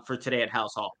for today at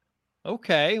Hallis Hall.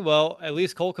 Okay, well, at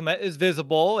least Cole Kmet is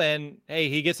visible, and hey,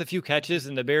 he gets a few catches,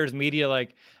 and the Bears media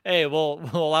like, hey, we'll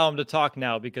allow him to talk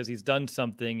now because he's done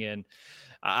something. And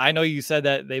I know you said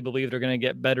that they believe they're going to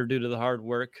get better due to the hard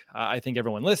work. I think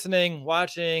everyone listening,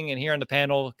 watching, and here on the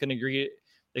panel can agree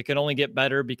it can only get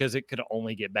better because it could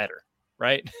only get better,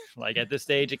 right? Like at this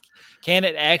stage, can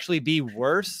it actually be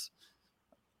worse?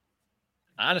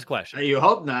 Honest question. You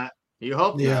hope not. You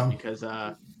hope not, because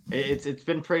it's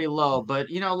been pretty low. But,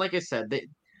 like I said,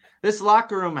 this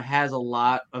locker room has a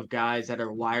lot of guys that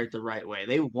are wired the right way.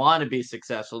 They want to be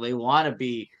successful. They want to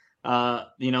be,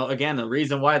 again, the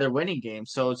reason why they're winning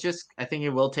games. So it's just, I think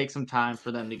it will take some time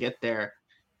for them to get there.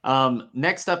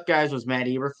 Next up, guys, was Matt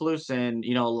Eberflus. And,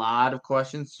 a lot of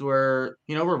questions were,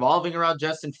 revolving around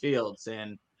Justin Fields.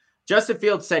 And Justin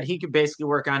Fields said he could basically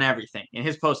work on everything in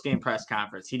his post-game press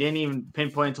conference. He didn't even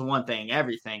pinpoint to one thing,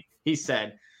 everything. He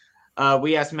said,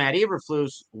 we asked Matt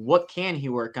Eberflus, what can he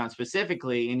work on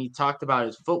specifically? And he talked about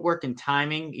his footwork and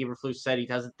timing. Eberflus said he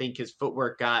doesn't think his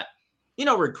footwork got,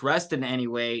 regressed in any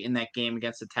way in that game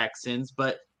against the Texans,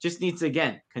 but just needs to,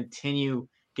 again, continue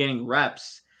getting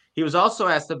reps. He was also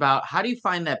asked about how do you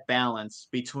find that balance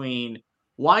between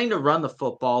wanting to run the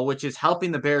football, which is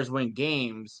helping the Bears win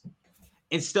games,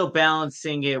 and still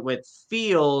balancing it with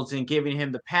Fields and giving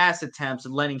him the pass attempts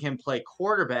and letting him play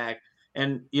quarterback.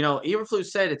 And, Eberflus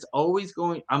said I'm always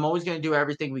going to do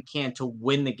everything we can to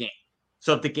win the game.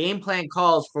 So if the game plan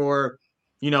calls for,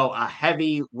 a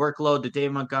heavy workload to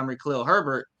David Montgomery, Khalil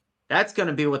Herbert, that's going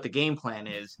to be what the game plan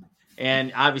is.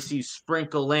 And obviously you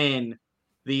sprinkle in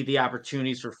the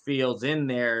opportunities for Fields in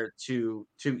there to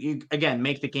again,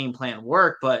 make the game plan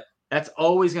work. But that's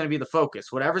always going to be the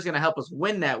focus. Whatever's going to help us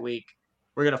win that week,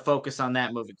 we're going to focus on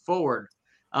that moving forward.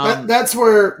 That's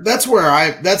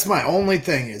my only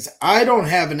thing is I don't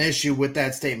have an issue with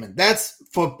that statement. That's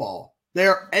football.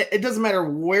 It doesn't matter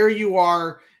where you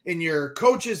are in your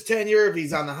coach's tenure, if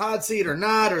he's on the hot seat or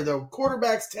not, or the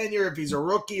quarterback's tenure, if he's a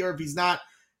rookie or if he's not.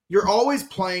 You're always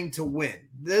playing to win.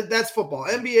 That's football.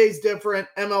 NBA is different.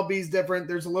 MLB is different.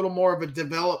 There's a little more of a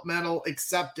developmental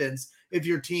acceptance if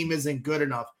your team isn't good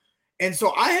enough. And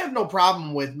so I have no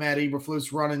problem with Matt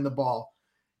Eberflus running the ball.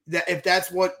 That if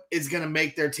that's what is going to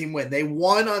make their team win. They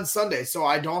won on Sunday, so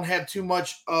I don't have too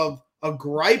much of a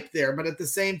gripe there. But at the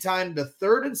same time, the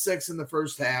 3rd and 6 in the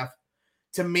first half,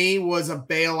 to me, was a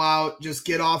bailout. Just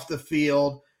get off the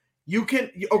field. You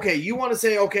want to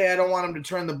say, I don't want him to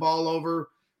turn the ball over.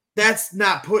 That's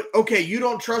not you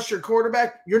don't trust your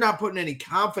quarterback. You're not putting any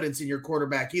confidence in your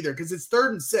quarterback either because it's 3rd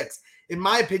and 6. in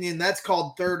my opinion, that's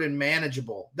called third and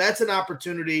manageable. That's an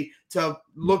opportunity to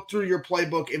look through your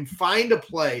playbook and find a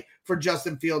play for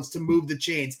Justin Fields to move the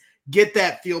chains, get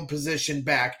that field position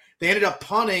back. They ended up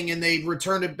punting and they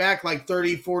returned it back like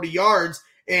 30, 40 yards.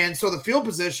 And so the field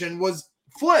position was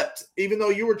flipped, even though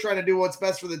you were trying to do what's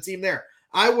best for the team there.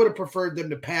 I would have preferred them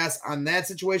to pass on that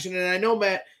situation. And I know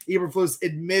Matt Eberflus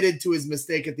admitted to his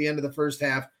mistake at the end of the first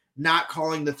half, not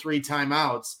calling the 3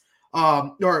 timeouts,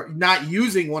 or not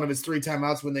using one of his 3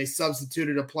 timeouts when they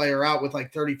substituted a player out with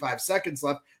like 35 seconds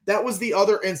left. That was the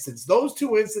other instance. Those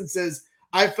 2 instances,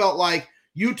 I felt like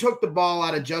you took the ball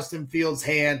out of Justin Fields'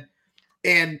 hand,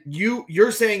 and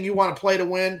you're saying you want to play to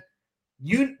win.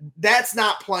 That's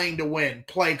not playing to win.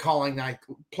 Play calling like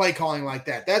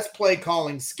that. That's play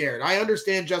calling scared. I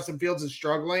understand Justin Fields is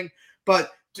struggling,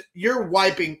 but you're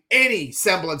wiping any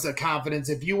semblance of confidence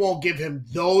if you won't give him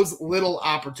those little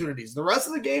opportunities. The rest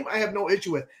of the game, I have no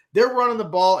issue with. They're running the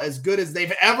ball as good as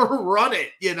they've ever run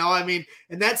it.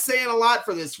 And that's saying a lot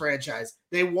for this franchise.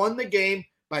 They won the game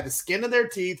by the skin of their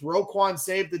teeth. Roquan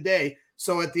saved the day.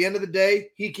 So at the end of the day,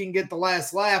 he can get the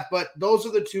last laugh. But those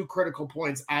are the 2 critical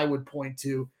points I would point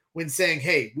to when saying,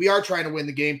 hey, we are trying to win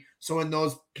the game. So in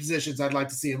those positions, I'd like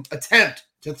to see him attempt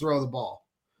to throw the ball.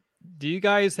 Do you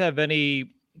guys have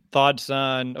any thoughts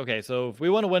on, okay, so if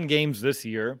we want to win games this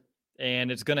year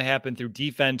and it's going to happen through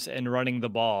defense and running the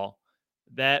ball,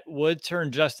 that would turn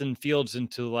Justin Fields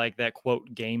into like that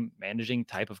quote game managing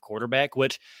type of quarterback,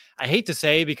 which I hate to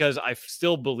say because I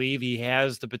still believe he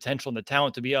has the potential and the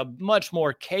talent to be a much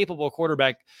more capable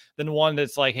quarterback than one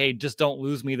that's like, hey, just don't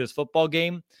lose me this football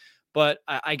game. But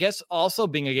I guess also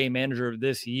being a game manager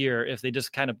this year, if they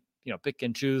just kind of, pick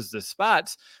and choose the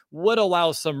spots, would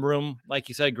allow some room, like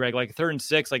you said, Greg, like 3rd and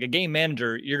 6, like a game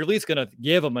manager, you're at least going to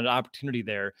give them an opportunity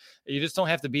there. You just don't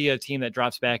have to be a team that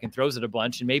drops back and throws it a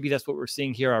bunch. And maybe that's what we're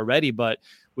seeing here already. But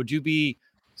would you be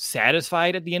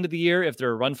satisfied at the end of the year if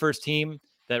they're a run first team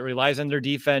that relies on their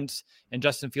defense and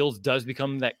Justin Fields does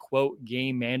become that quote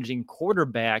game managing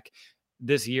quarterback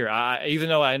this year? Even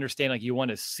though I understand like you want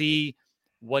to see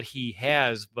what he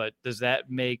has, but does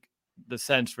that make the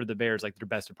sense for the Bears like their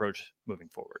best approach moving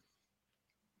forward?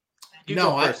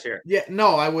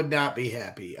 I would not be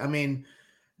happy. I mean,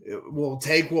 we'll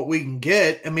take what we can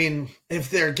get. I mean,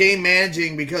 if they're game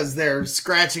managing because they're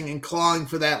scratching and clawing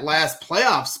for that last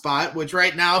playoff spot, which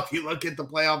right now, if you look at the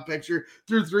playoff picture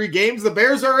through 3 games, the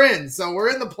Bears are in. So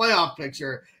we're in the playoff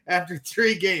picture after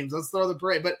 3 games. Let's throw the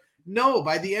parade. But no,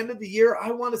 by the end of the year,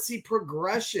 I want to see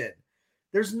progression.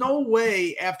 There's no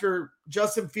way after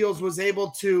Justin Fields was able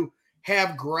to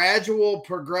have gradual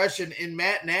progression in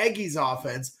Matt Nagy's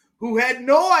offense, who had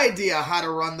no idea how to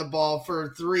run the ball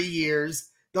for 3 years,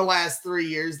 the last 3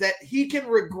 years, that he can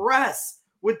regress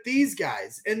with these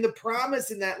guys. And the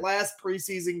promise in that last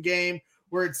preseason game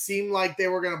where it seemed like they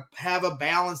were going to have a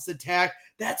balanced attack,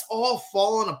 that's all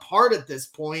fallen apart at this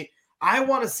point. I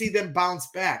want to see them bounce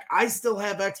back. I still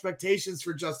have expectations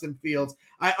for Justin Fields.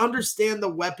 I understand the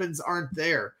weapons aren't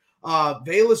there.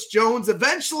 Velus Jones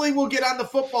eventually will get on the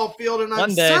football field, and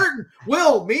I'm certain,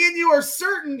 me and you are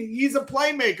certain he's a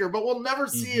playmaker, but we'll never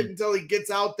see it until he gets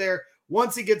out there.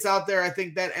 Once he gets out there, I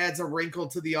think that adds a wrinkle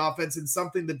to the offense and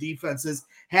something the defenses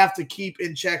have to keep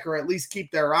in check or at least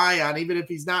keep their eye on, even if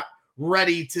he's not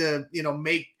ready to,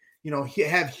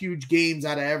 have huge games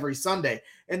out of every Sunday.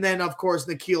 And then, of course,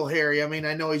 N'Keal Harry. I mean,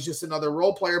 I know he's just another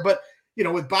role player, but,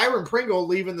 with Byron Pringle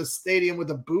leaving the stadium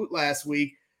with a boot last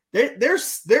week, they're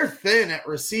thin at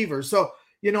receiver. So,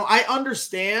 I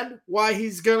understand why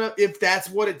he's if that's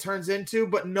what it turns into,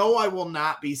 but no, I will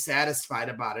not be satisfied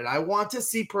about it. I want to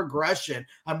see progression.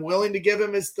 I'm willing to give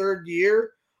him his 3rd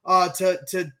year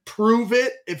to prove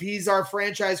it. If he's our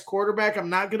franchise quarterback, I'm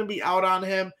not going to be out on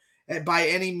him by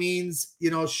any means,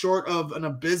 short of an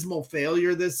abysmal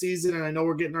failure this season. And I know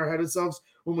we're getting our head of ourselves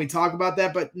when we talk about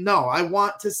that, but no, I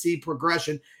want to see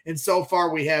progression. And so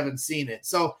far we haven't seen it.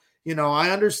 So, I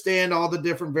understand all the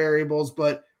different variables,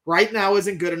 but right now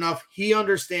isn't good enough. He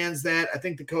understands that. I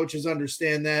think the coaches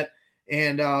understand that.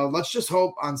 And let's just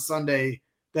hope on Sunday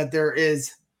that there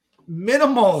is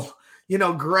minimal,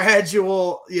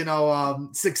 gradual,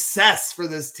 success for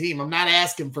this team. I'm not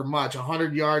asking for much.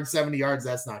 100 yards, 70 yards,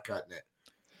 that's not cutting it.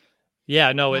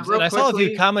 Yeah, no, and I saw a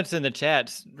few comments in the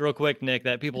chats real quick, Nick,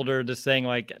 that people are just saying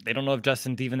like they don't know if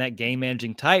Justin's even that game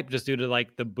managing type just due to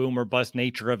like the boom or bust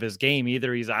nature of his game.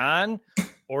 Either he's on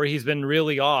or he's been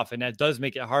really off, and that does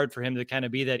make it hard for him to kind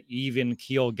of be that even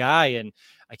keel guy. And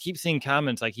I keep seeing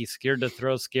comments like he's scared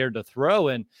to throw.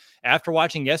 And after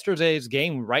watching yesterday's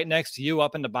game right next to you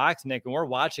up in the box, Nick, and we're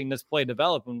watching this play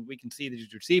develop, and we can see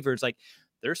these receivers, like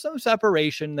there's some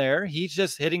separation there. He's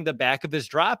just hitting the back of his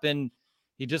drop, and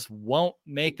he just won't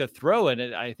make a throw.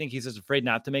 And I think he's just afraid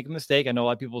not to make a mistake. I know a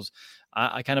lot of people's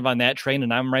I kind of on that train,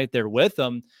 and I'm right there with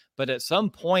them. But at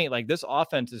some point, like, this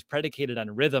offense is predicated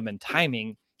on rhythm and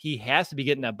timing. He has to be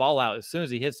getting that ball out as soon as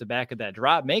he hits the back of that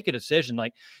drop, make a decision.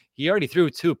 Like, he already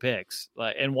threw 2 picks,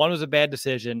 and one was a bad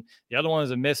decision. The other one was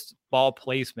a missed ball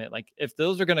placement. Like, if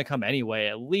those are going to come anyway,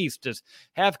 at least just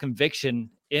have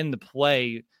conviction in the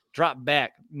play, drop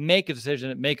back, make a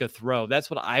decision, make a throw. That's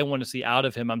what I want to see out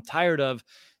of him. I'm tired of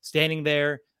standing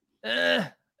there,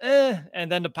 and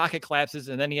then the pocket collapses,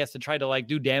 and then he has to try to like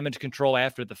do damage control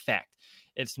after the fact.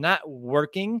 It's not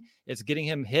working. It's getting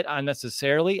him hit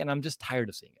unnecessarily, and I'm just tired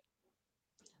of seeing it.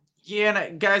 Yeah,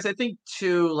 and guys, I think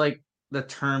too, like, the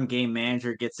term game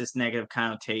manager gets this negative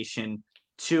connotation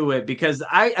to it, because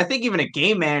I think even a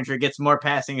game manager gets more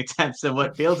passing attempts than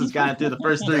what Fields has gotten through the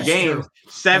first 3 games,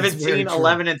 17,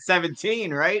 11, and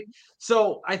 17, right?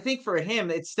 So I think for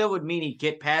him, it still would mean he'd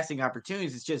get passing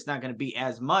opportunities. It's just not going to be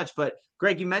as much. But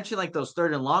Greg, you mentioned like those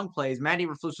 3rd and long plays. Matt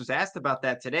Eberflus was asked about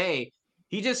that today.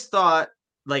 He just thought,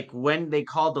 like, when they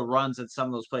called the runs at some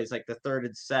of those plays, like the 3rd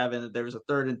and 7, there was a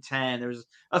 3rd and 10, there was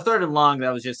a 3rd and long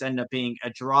that was just ended up being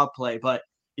a draw play. But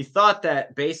he thought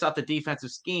that based off the defensive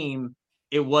scheme,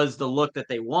 it was the look that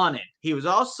they wanted. He was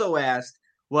also asked,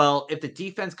 well, if the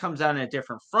defense comes out in a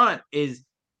different front, is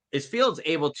Fields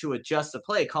able to adjust the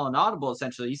play, call an audible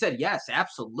essentially? He said, yes,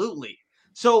 absolutely.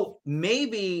 So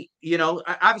maybe,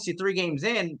 obviously 3 games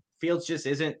in, Fields just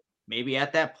isn't maybe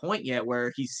at that point yet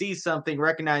where he sees something,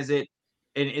 recognize it,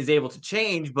 and is able to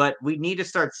change. But we need to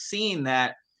start seeing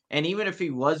that. And even if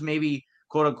he was maybe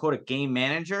quote unquote a game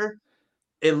manager,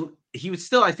 he would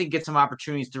still, I think, get some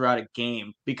opportunities throughout a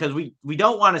game, because we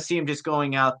don't want to see him just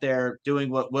going out there doing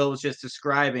what Will was just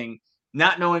describing,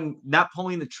 not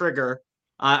pulling the trigger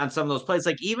on some of those plays.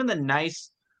 Like even the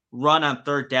nice run on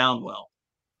 3rd down, Will,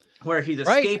 where he's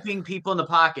escaping people in the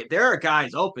pocket. There are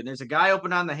guys open. There's a guy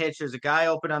open on the hitch. There's a guy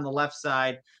open on the left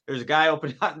sid. There's a guy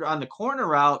open on the corner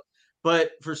route.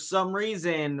 But for some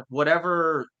reason,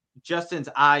 whatever Justin's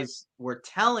eyes were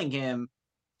telling him,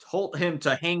 told him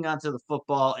to hang on to the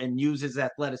football and use his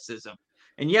athleticism.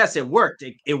 And yes, it worked.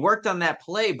 It worked on that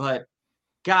play, but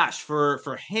gosh,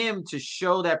 for him to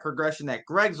show that progression that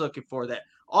Greg's looking for, that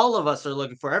all of us are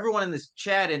looking for, everyone in this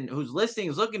chat and who's listening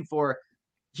is looking for,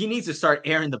 he needs to start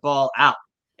airing the ball out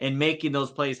and making those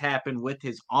plays happen with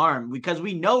his arm, because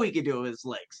we know he can do it with his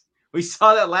legs. We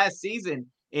saw that last season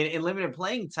in limited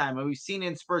playing time, and we've seen it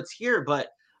in spurts here. But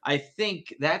I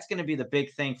think that's going to be the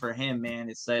big thing for him, man.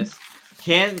 It says,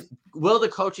 will the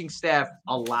coaching staff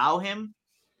allow him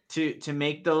to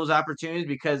make those opportunities?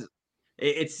 Because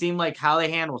it seemed like how they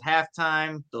handled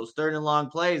halftime, those 3rd and long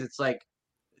plays, it's like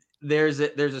there's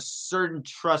a certain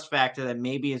trust factor that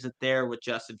maybe isn't there with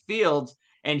Justin Fields.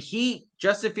 And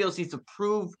Justin Fields needs to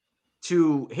prove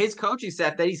to his coaching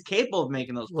staff that he's capable of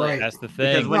making those plays. Right. That's the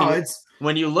thing. Because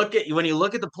when you look at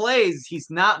the plays, he's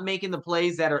not making the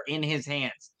plays that are in his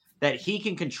hands, that he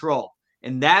can control.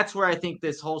 And that's where I think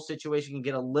this whole situation can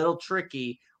get a little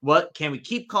tricky. What can we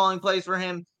keep calling plays for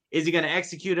him? Is he going to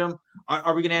execute them?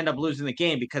 Are we going to end up losing the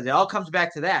game? Because it all comes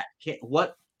back to that.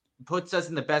 What puts us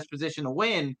in the best position to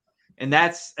win? And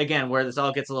that's, again, where this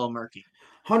all gets a little murky.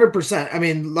 100%. I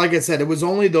mean, like I said, it was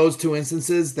only those 2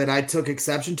 instances that I took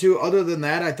exception to. Other than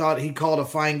that, I thought he called a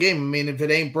fine game. I mean, if it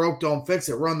ain't broke, don't fix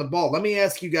it. Run the ball. Let me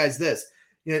ask you guys this.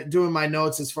 Doing my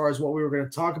notes as far as what we were going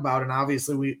to talk about, and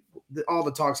obviously all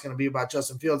the talk's going to be about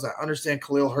Justin Fields. I understand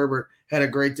Khalil Herbert had a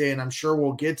great day, and I'm sure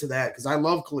we'll get to that because I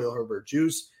love Khalil Herbert.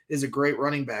 Juice is a great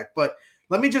running back. But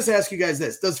let me just ask you guys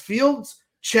this. Does Fields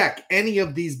check any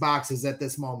of these boxes at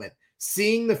this moment?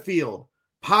 Seeing the field,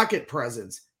 pocket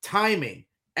presence, timing,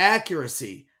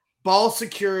 accuracy, ball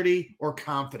security, or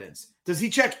confidence? Does he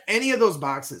check any of those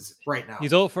boxes right now?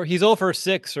 He's 0 for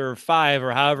 6 or 5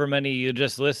 or however many you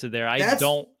just listed there. I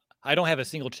don't have a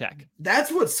single check.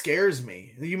 That's what scares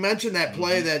me. You mentioned that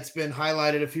play that's been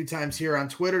highlighted a few times here on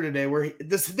Twitter today, where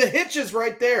the hitch is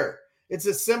right there. It's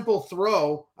a simple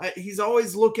throw. He's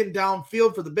always looking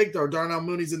downfield for the big throw. Darnell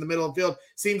Mooney's in the middle of the field.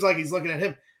 Seems like he's looking at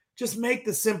him. Just make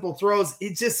the simple throws.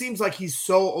 It just seems like he's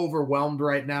so overwhelmed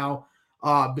right now.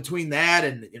 Between that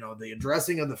and the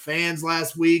addressing of the fans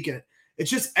last week, and it's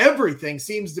just everything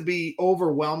seems to be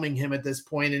overwhelming him at this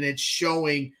point, and it's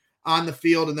showing on the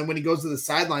field. And then when he goes to the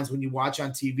sidelines, when you watch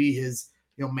on TV his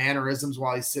mannerisms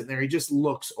while he's sitting there, he just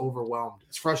looks overwhelmed.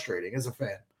 It's frustrating as a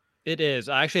fan. It is.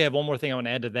 I actually have one more thing I want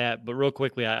to add to that, but real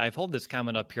quickly, I've held this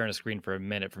comment up here on the screen for a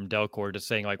minute from Delcor, just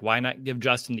saying, like, why not give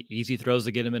Justin the easy throws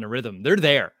to get him in a rhythm? They're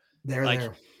there.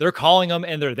 They're calling him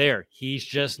and they're there. He's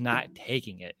just not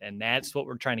taking it. And that's what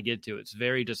we're trying to get to. It's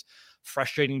very just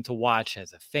frustrating to watch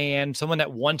as a fan, someone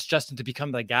that wants Justin to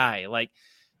become the guy. Like,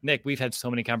 Nick, we've had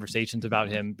so many conversations about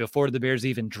him before the Bears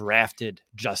even drafted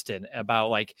Justin, about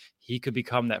like he could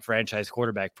become that franchise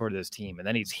quarterback for this team. And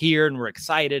then he's here and we're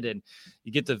excited. And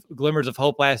you get the glimmers of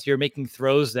hope last year, making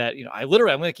throws that, I'm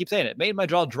going to keep saying it, made my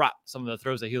jaw drop, some of the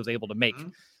throws that he was able to make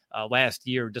last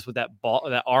year, just with that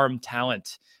arm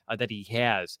talent that he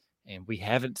has. And we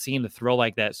haven't seen a throw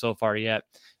like that so far yet,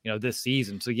 this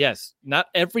season. So yes, not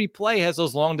every play has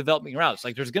those long developing routes.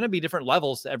 Like there's going to be different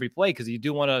levels to every play because you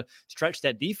do want to stretch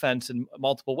that defense in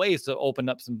multiple ways to open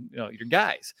up some, your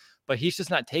guys. But he's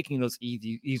just not taking those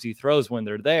easy throws when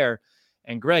they're there.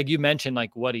 And Greg, you mentioned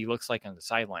like what he looks like on the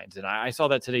sidelines. And I saw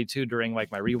that today too, during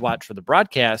like my rewatch for the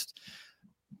broadcast.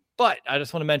 But I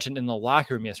just want to mention in the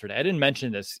locker room yesterday, I didn't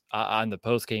mention this on the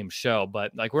post-game show,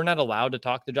 but like we're not allowed to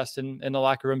talk to Justin in the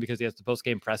locker room because he has the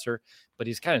post-game presser, but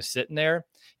he's kind of sitting there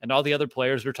and all the other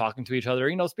players are talking to each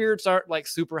other. Spirits aren't like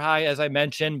super high, as I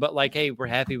mentioned, but like, hey, we're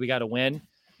happy we got a win.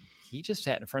 He just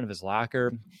sat in front of his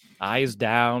locker, eyes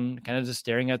down, kind of just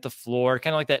staring at the floor,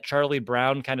 kind of like that Charlie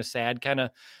Brown kind of sad, kind of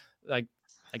like,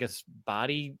 I guess,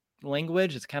 body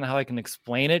language. It's kind of how I can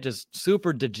explain it. Just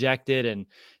super dejected and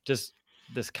just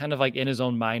this kind of like in his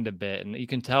own mind a bit. And you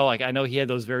can tell, like, I know he had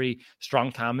those very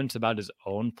strong comments about his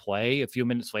own play a few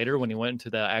minutes later when he went into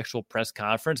the actual press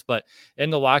conference, but in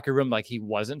the locker room, like he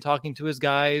wasn't talking to his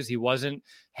guys. He wasn't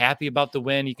happy about the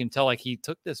win. You can tell like he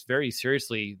took this very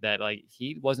seriously, that like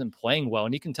he wasn't playing well,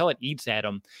 and you can tell it eats at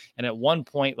him. And at one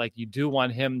point, like you do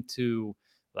want him to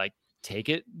like take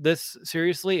it this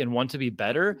seriously and want to be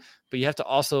better, but you have to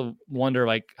also wonder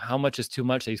like how much is too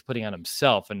much that he's putting on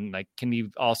himself. And like, can he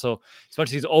also, as much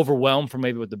as he's overwhelmed from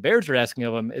maybe what the Bears are asking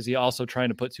of him, is he also trying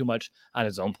to put too much on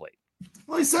his own plate?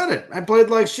 Well, he said it. I played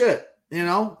like shit.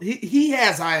 He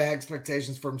has high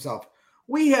expectations for himself.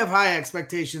 We have high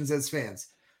expectations as fans.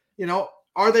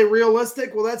 Are they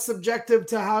realistic? Well, that's subjective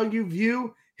to how you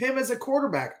view him as a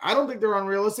quarterback. I don't think they're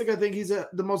unrealistic. I think he's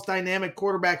the most dynamic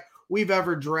quarterback we've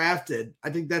ever drafted. I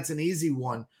think that's an easy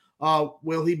one.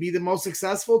 Will he be the most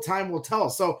successful? Time will tell.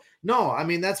 So no, I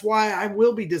mean, that's why I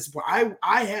will be disappointed.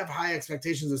 I have high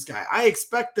expectations of this guy. I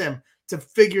expect them to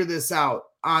figure this out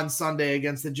on Sunday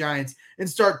against the Giants and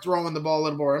start throwing the ball a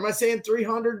little more. Am I saying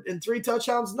 303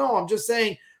 touchdowns? No, I'm just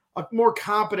saying a more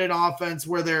competent offense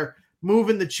where they're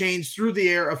moving the chains through the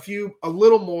air a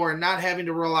little more and not having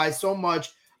to rely so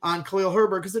much on Khalil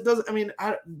Herbert, because it doesn't,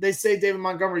 they say David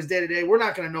Montgomery's day-to-day. We're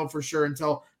not going to know for sure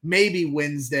until maybe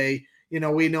Wednesday. We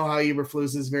know how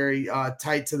Eberflus is very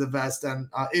tight to the vest on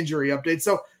injury updates.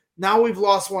 So now we've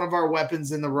lost one of our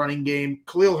weapons in the running game.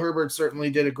 Khalil Herbert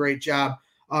certainly did a great job,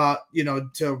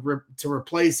 to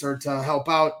replace or to help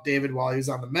out David while he was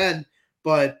on the mend.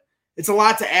 But it's a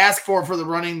lot to ask for the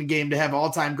running game to have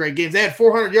all-time great games. They had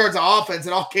 400 yards of offense.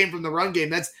 It all came from the run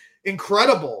game. That's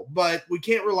incredible, but we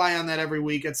can't rely on that every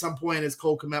week. At some point, as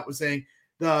Cole Kmet was saying,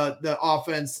 the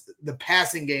offense, the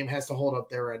passing game has to hold up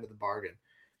their end of the bargain.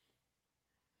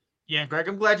 Yeah, Greg,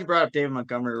 I'm glad you brought up David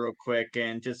Montgomery real quick,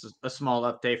 and just a small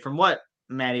update from what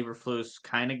Matt Eberflus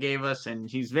kind of gave us, and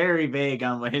he's very vague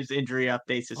on what his injury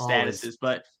updates, his status is,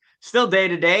 but still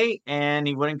day-to-day, and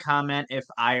he wouldn't comment if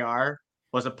IR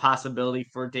was a possibility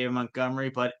for David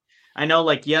Montgomery, but I know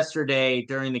like yesterday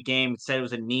during the game, it said it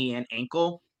was a knee and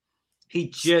ankle. He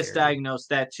just diagnosed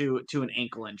that to an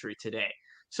ankle injury today.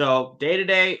 So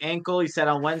day-to-day ankle, he said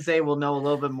on Wednesday, we'll know a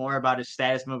little bit more about his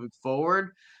status moving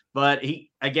forward. But he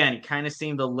kind of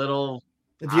seemed a little.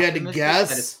 If you had to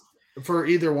guess for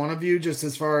either one of you, just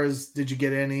as far as did you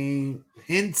get any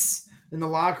hints in the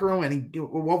locker room?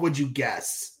 What would you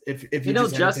guess? If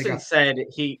Justin said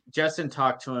Justin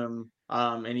talked to him,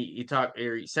 and he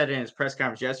said it in his press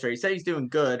conference yesterday. He said he's doing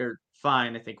good or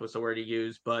fine, I think was the word he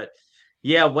used. But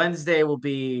yeah, Wednesday will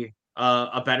be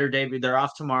a better day. They're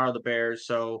off tomorrow, the Bears.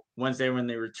 So Wednesday when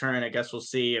they return, I guess we'll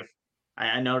see if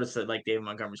I noticed that like David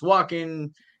Montgomery's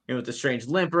walking, with a strange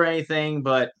limp or anything,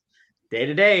 but day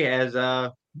to day, as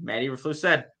Matt Eberflus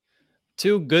said.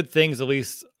 Two good things, at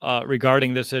least,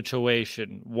 regarding this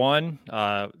situation. One,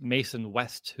 Mason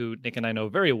West, who Nick and I know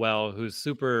very well, who's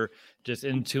super just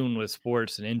in tune with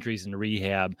sports and injuries and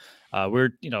rehab.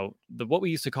 What we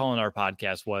used to call in our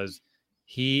podcast was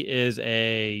he is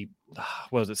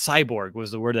cyborg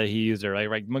was the word that he used there, right?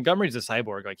 Like Montgomery's a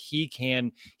cyborg. Like he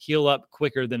can heal up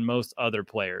quicker than most other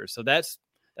players. So that's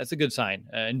a good sign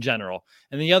in general.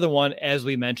 And the other one, as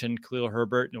we mentioned, Khalil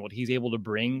Herbert and what he's able to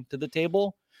bring to the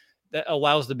table. that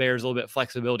allows the Bears a little bit of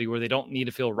flexibility where they don't need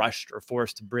to feel rushed or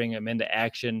forced to bring him into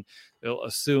action.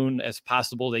 As soon as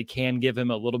possible, they can give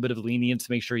him a little bit of lenience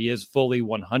to make sure he is fully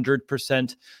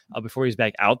 100% before he's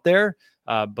back out there.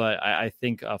 But I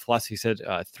think Flossie said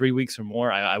 3 weeks or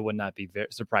more. I would not be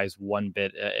surprised one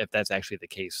bit if that's actually the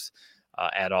case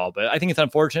at all. But I think it's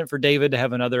unfortunate for David to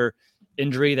have another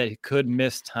injury that he could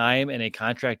miss time in a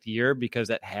contract year, because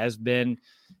that has been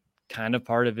kind of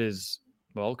part of his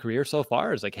career so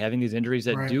far, is like having these injuries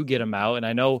that do get him out. And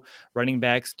I know running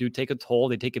backs do take a toll,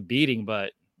 they take a beating,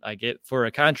 but I get for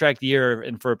a contract year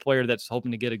and for a player that's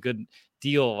hoping to get a good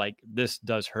deal, like this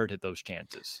does hurt at those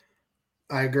chances.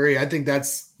 I agree. I think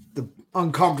that's the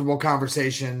uncomfortable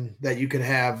conversation that you could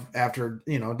have after,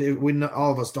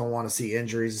 all of us don't want to see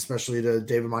injuries, especially to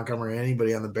David Montgomery or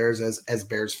anybody on the Bears as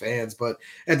Bears fans. But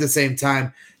at the same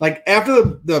time, like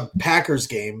after the Packers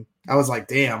game, I was like,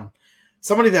 damn,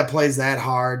 somebody that plays that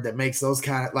hard, that makes those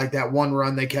kind of like that one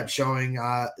run they kept showing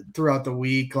throughout the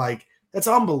week, like that's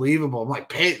unbelievable. I'm like,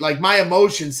 my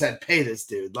emotion said, pay this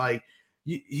dude. Like,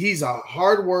 he's a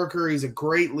hard worker. He's a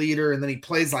great leader. And then he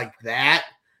plays like that,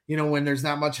 when there's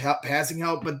not much passing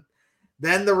help. But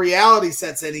then the reality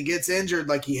sets in. He gets injured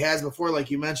like he has before, like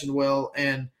you mentioned, Will.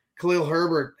 And Khalil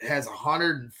Herbert has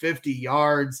 150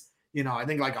 yards, I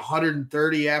think like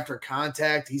 130 after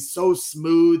contact. He's so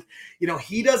smooth.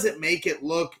 He doesn't make it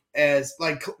look as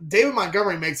like David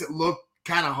Montgomery makes it look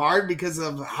kind of hard because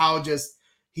of how just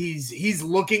he's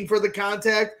looking for the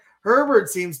contact. Herbert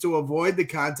seems to avoid the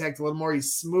contact a little more.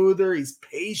 He's smoother. He's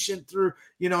patient through,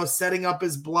 setting up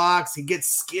his blocks. He gets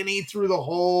skinny through the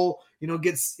hole,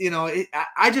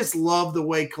 I just love the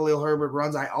way Khalil Herbert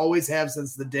runs. I always have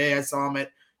since the day I saw him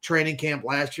at training camp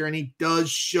last year. And he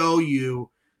does show you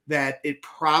that it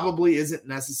probably isn't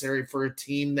necessary for a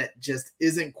team that just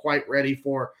isn't quite ready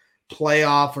for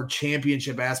playoff or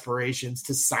championship aspirations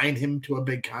to sign him to a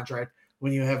big contract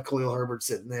when you have Khalil Herbert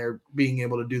sitting there being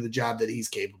able to do the job that he's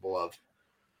capable of.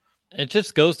 It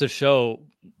just goes to show,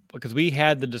 because we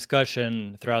had the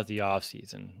discussion throughout the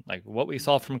offseason, like what we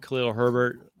saw from Khalil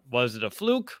Herbert, was it a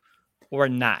fluke or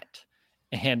not?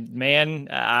 And man,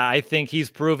 I think he's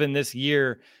proven this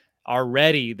year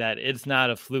already that it's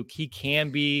not a fluke. He can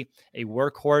be a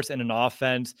workhorse in an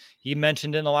offense. He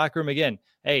mentioned in the locker room again,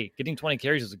 hey, getting 20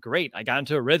 carries is great. I got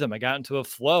into a rhythm. I got into a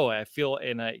flow. I feel,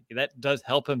 that does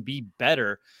help him be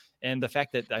better. And the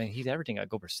fact that he's averaging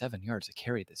over 7 yards a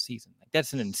carry this season, like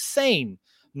that's an insane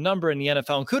number in the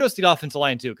NFL. And kudos to the offensive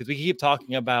line too, because we keep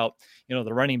talking about,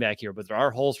 the running back here, but there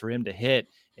are holes for him to hit,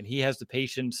 and he has the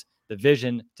patience, the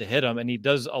vision to hit them, and he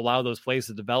does allow those plays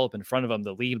to develop in front of him,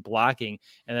 the lead blocking,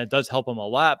 and that does help him a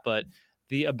lot. But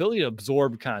the ability to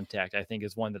absorb contact, I think,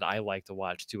 is one that I like to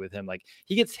watch too with him. Like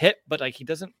he gets hit, but like he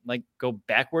doesn't like go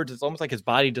backwards. It's almost like his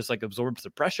body just like absorbs the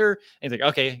pressure. And he's like,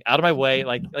 okay, out of my way.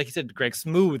 Like you said, Greg,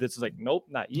 smooth. It's like, nope,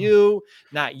 not you.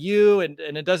 And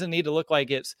it doesn't need to look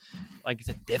like it's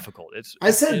difficult. It's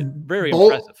very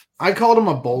impressive. I called him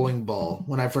a bowling ball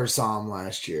when I first saw him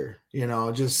last year.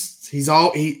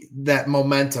 That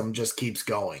momentum just keeps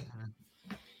going.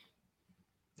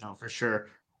 Oh, for sure.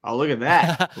 Oh, look at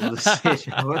that.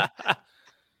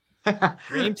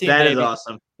 Dream team, that baby. Is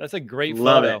awesome. That's a great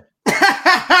Love photo.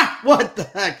 What the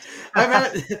heck?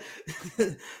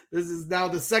 This is now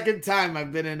the second time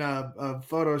I've been in a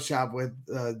Photoshop with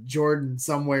Jordan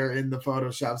somewhere in the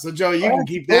Photoshop. So, Joe, you can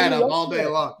keep that up all day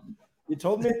long. You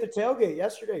told me at the tailgate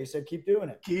yesterday. You said keep doing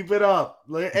it. Keep it up.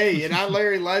 Hey, you're not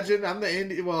Larry Legend. I'm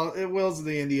Will's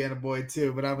the Indiana boy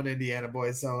too, but I'm an Indiana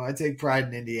boy, so I take pride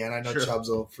in Indiana. I know Chubbs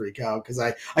will freak out because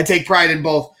I take pride in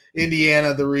both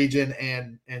Indiana, the region,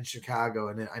 and Chicago,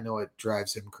 and I know it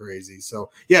drives him crazy.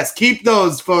 So yes, keep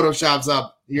those Photoshops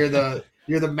up. You're the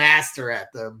master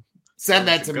at them. Send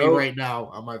that to me right now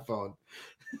on my phone.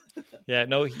 Yeah,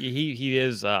 no, he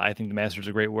is. I think the master is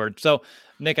a great word. So,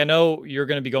 Nick, I know you're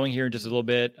going to be going here in just a little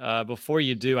bit. Before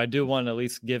you do, I do want to at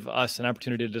least give us an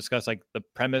opportunity to discuss like the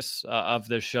premise of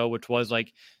this show, which was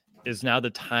like, is now the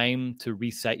time to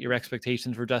reset your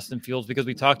expectations for Justin Fields? Because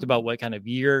we talked about what kind of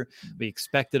year we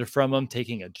expected from him,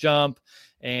 taking a jump.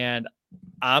 And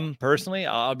I'm personally,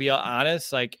 I'll be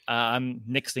honest, like I'm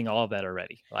nixing all of that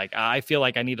already. Like I feel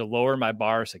like I need to lower my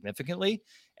bar significantly.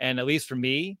 And at least for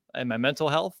me and my mental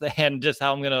health and just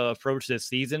how I'm going to approach this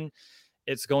season,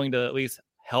 it's going to at least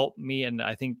help me and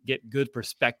I think get good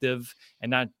perspective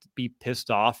and not be pissed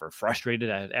off or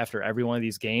frustrated after every one of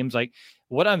these games. Like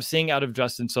what I'm seeing out of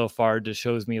Justin so far just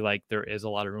shows me like there is a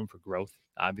lot of room for growth.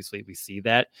 Obviously we see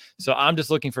that. So I'm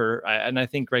just looking for, and I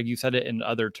think Greg, you said it in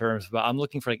other terms, but I'm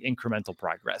looking for like incremental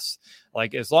progress.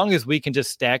 Like as long as we can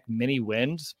just stack mini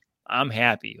wins, I'm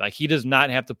happy. Like, he does not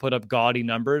have to put up gaudy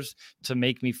numbers to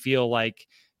make me feel like,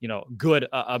 good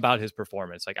about his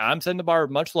performance. Like, I'm setting the bar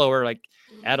much lower, like,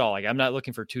 at all. Like, I'm not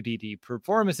looking for 2 DD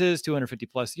performances, 250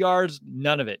 plus yards,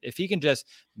 none of it. If he can just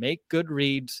make good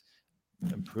reads,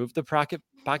 improve the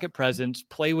pocket presence,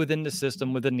 play within the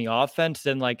system, within the offense,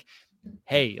 then, like,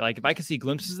 hey, like, if I can see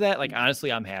glimpses of that, like,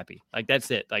 honestly, I'm happy. Like, that's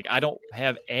it. Like, I don't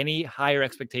have any higher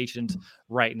expectations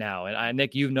right now. And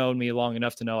Nick, you've known me long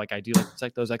enough to know, like, I do like to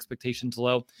set those expectations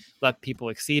low, let people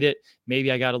exceed it.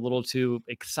 Maybe I got a little too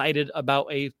excited about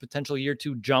a potential year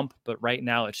 2 jump, but right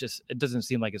now it doesn't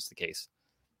seem like it's the case.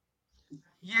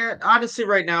 Yeah, honestly,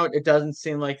 right now it doesn't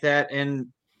seem like that. And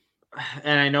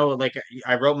I know, like,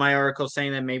 I wrote my article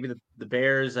saying that maybe the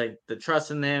Bears, like, the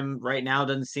trust in them right now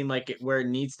doesn't seem like where it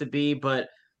needs to be, but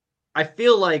I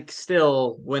feel like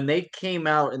still when they came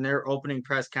out in their opening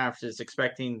press conferences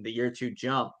expecting the year 2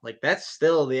 jump, like, that's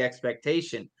still the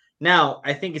expectation. Now,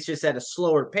 I think it's just at a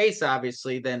slower pace,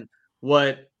 obviously, than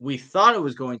what we thought it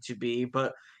was going to be.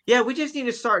 But yeah, we just need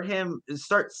to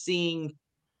start seeing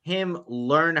him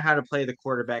learn how to play the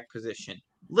quarterback position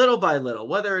little by little,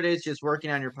 whether it is just working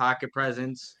on your pocket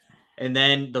presence and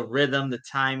then the rhythm, the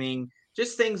timing,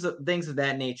 just things of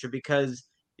that nature, because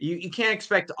you can't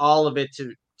expect all of it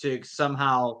to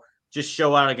somehow just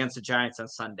show out against the Giants on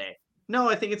Sunday. No,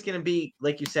 I think it's going to be,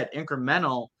 like you said,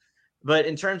 incremental. But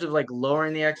in terms of, like,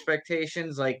 lowering the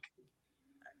expectations, like,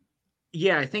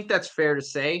 yeah, I think that's fair to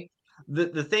say.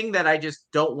 The thing that I just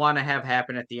don't want to have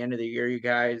happen at the end of the year, you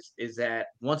guys, is that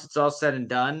once it's all said and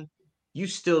done, you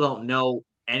still don't know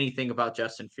anything about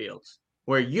Justin Fields,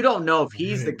 where you don't know if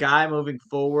he's the guy moving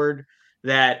forward,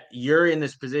 that you're in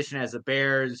this position as the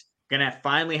Bears, going to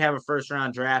finally have a first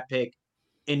round draft pick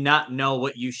and not know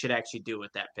what you should actually do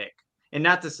with that pick. And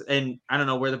not this, and I don't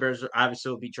know where the Bears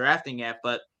obviously will be drafting at,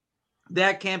 but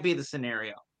that can't be the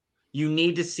scenario. You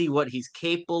need to see what he's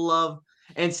capable of.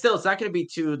 And still, it's not going to be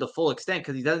to the full extent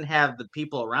because he doesn't have the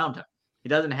people around him. He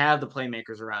doesn't have the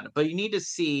playmakers around him. But you need to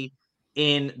see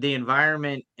in the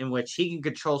environment in which he can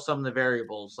control some of the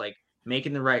variables, like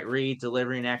making the right read,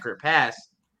 delivering an accurate pass,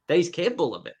 that he's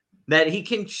capable of it. That he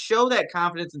can show that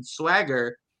confidence and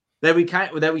swagger that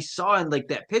we saw in, like,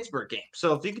 that Pittsburgh game.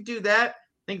 So if he could do that, I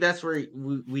think that's where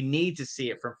we need to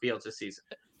see it from Fields this season.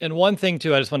 And one thing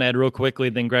too, I just want to add real quickly,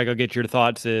 then Greg, I'll get your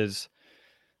thoughts, is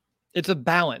it's a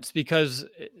balance because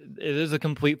it is a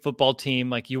complete football team.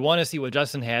 Like, you want to see what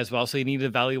Justin has, but also you need to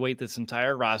evaluate this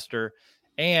entire roster.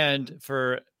 And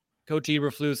for Coach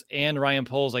Eberflus and Ryan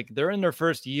Poles, like, they're in their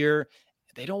first year.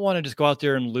 They don't want to just go out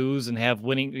there and lose and have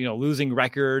losing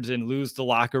records and lose the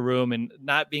locker room and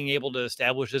not being able to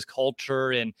establish this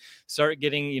culture and start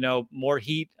getting, more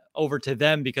heat over to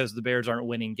them because the Bears aren't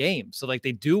winning games. So, like,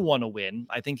 they do want to win.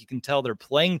 I think you can tell they're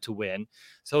playing to win.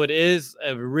 So it is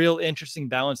a real interesting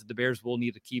balance that the Bears will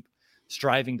need to keep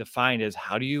striving to find, is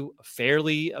how do you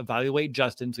fairly evaluate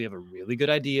Justin so you have a really good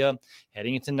idea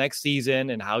heading into next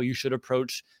season and how you should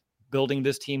approach building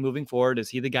this team moving forward. Is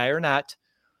he the guy or not?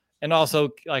 And also,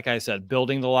 like I said,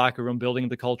 building the locker room, building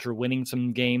the culture, winning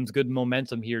some games, good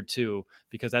momentum here too,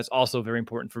 because that's also very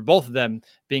important for both of them,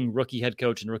 being rookie head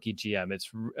coach and rookie GM.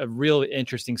 It's a real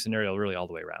interesting scenario, really, all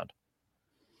the way around.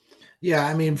 Yeah,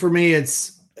 I mean, for me,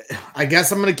 I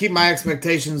guess I'm going to keep my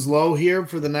expectations low here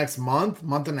for the next month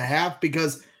and a half,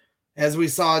 because as we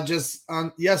saw just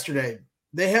on yesterday,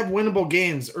 they have winnable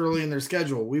games early in their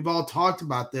schedule. We've all talked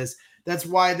about this. That's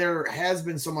why there has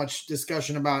been so much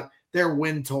discussion about their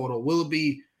win total. Will it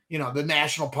be, the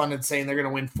national pundits saying they're going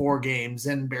to win 4 games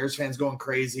and Bears fans going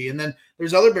crazy. And then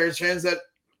there's other Bears fans that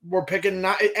were picking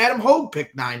Adam Hogue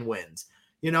picked 9 wins.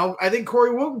 I think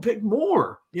Corey Wilton picked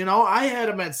more. I had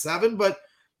him at 7, but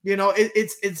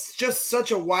it's just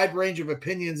such a wide range of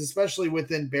opinions, especially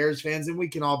within Bears fans. And we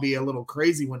can all be a little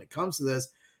crazy when it comes to this.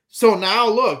 So now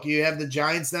look, you have the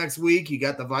Giants next week. You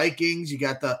got the Vikings, you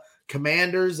got the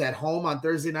Commanders at home on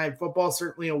Thursday Night Football,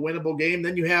 certainly a winnable game.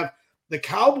 Then you have the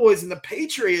Cowboys and the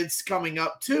Patriots coming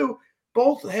up too.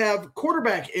 Both have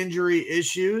quarterback injury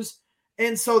issues.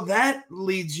 And so that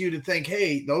leads you to think,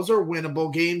 hey, those are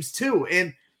winnable games too.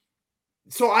 And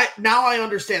so I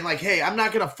understand, like, hey, I'm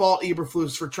not going to fault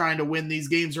Eberflus for trying to win these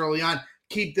games early on,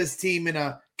 keep this team in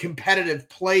a competitive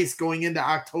place going into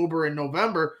October and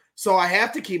November. So I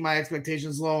have to keep my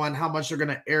expectations low on how much they're going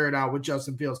to air it out with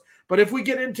Justin Fields. But if we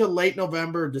get into late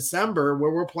November, December,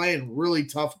 where we're playing really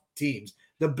tough teams,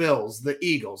 the Bills, the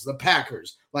Eagles, the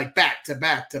Packers, like back to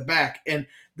back to back, and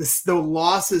the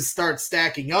losses start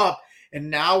stacking up, and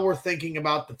now we're thinking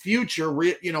about the future,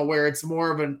 where it's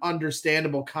more of an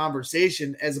understandable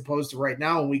conversation as opposed to right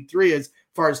now in week 3 as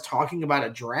far as talking about a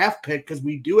draft pick, because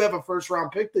we do have a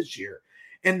first-round pick this year.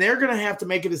 And they're going to have to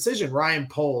make a decision, Ryan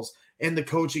Poles and the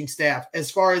coaching staff,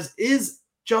 as far as is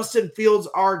Justin Fields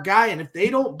our guy? And if they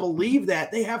don't believe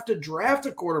that, they have to draft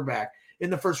a quarterback in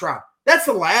the first round. That's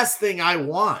the last thing I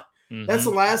want. That's the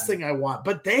last thing I want.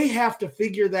 But they have to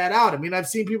figure that out. I mean, I've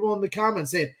seen people in the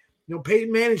comments saying,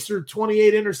 Peyton Manning threw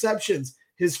 28 interceptions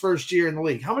his first year in the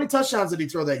league. How many touchdowns did he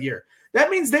throw that year? That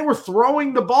means they were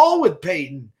throwing the ball with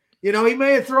Peyton. He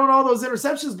may have thrown all those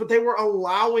interceptions, but they were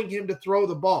allowing him to throw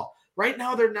the ball. Right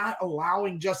now, they're not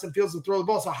allowing Justin Fields to throw the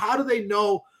ball. So how do they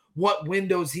know what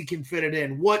windows he can fit it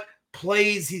in, what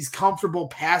plays he's comfortable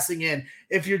passing in,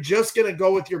 if you're just going to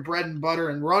go with your bread and butter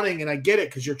and running? And I get it,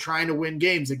 because you're trying to win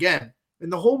games again. And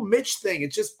the whole Mitch thing,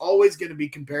 it's just always going to be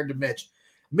compared to Mitch.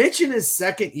 Mitch in his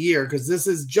second year, because this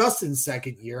is Justin's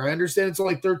second year. I understand it's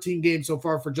only 13 games so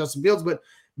far for Justin Fields, but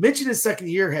Mitch in his second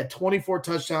year had 24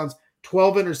 touchdowns,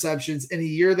 12 interceptions in a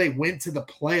year they went to the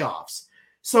playoffs.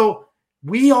 So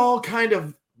we all kind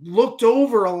of looked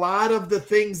over a lot of the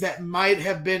things that might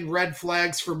have been red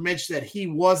flags for Mitch, that he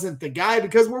wasn't the guy,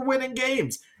 because we're winning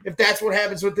games. If that's what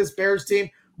happens with this Bears team,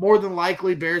 more than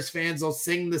likely Bears fans will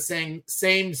sing the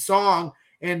same song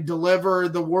and deliver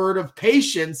the word of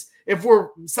patience if we're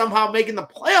somehow making the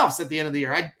playoffs at the end of the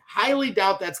year. I highly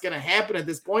doubt that's going to happen at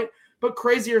this point, but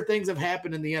crazier things have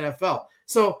happened in the NFL.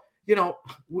 So,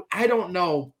 I don't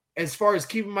know. As far as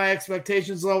keeping my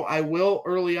expectations low, I will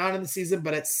early on in the season,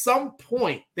 but at some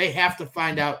point they have to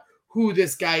find out who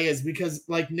this guy is, because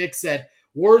like Nick said,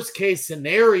 worst case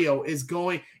scenario is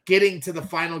getting to the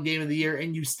final game of the year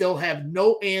and you still have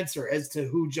no answer as to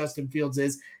who Justin Fields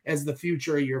is as the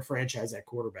future of your franchise at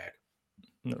quarterback.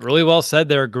 Really well said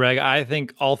there, Greg. I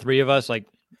think all three of us,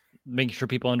 making sure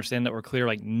people understand that we're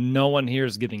clear, no one here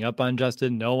is giving up on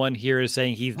Justin. No one here is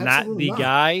saying he's Absolutely not the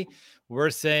guy. We're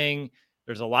saying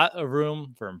there's a lot of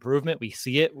room for improvement. We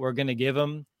see it. We're going to give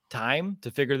him time to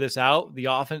figure this out, the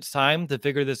offense time to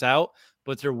figure this out.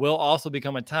 But there will also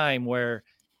become a time where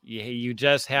you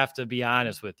just have to be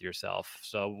honest with yourself.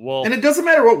 And it doesn't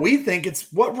matter what we think.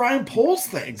 It's what Ryan Poles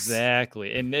thinks.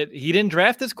 Exactly. And he didn't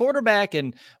draft this quarterback,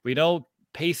 and we know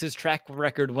Pace's track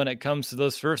record when it comes to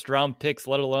those first round picks,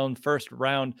 let alone first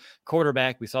round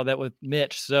quarterback. We saw that with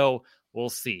Mitch. So we'll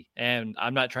see. And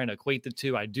I'm not trying to equate the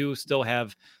two. I do still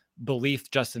have belief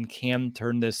Justin can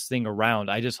turn this thing around.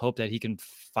 I just hope that he can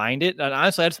find it. And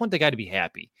honestly, I just want the guy to be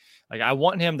happy. I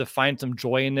want him to find some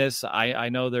joy in this. I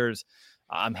know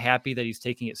I'm happy that he's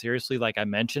taking it seriously, like I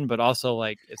mentioned, but also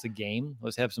it's a game.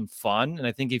 Let's have some fun. And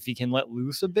I think if he can let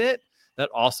loose a bit, that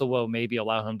also will maybe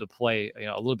allow him to play,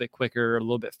 a little bit quicker, a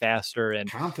little bit faster, and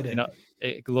confident,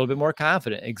 a little bit more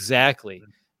confident. Exactly.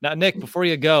 Now, Nick, before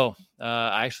you go,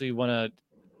 I actually want to,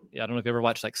 I don't know if you ever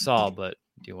watched Saw, but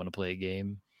do you want to play a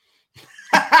game?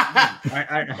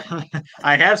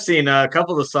 I have seen a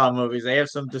couple of Saw movies. They have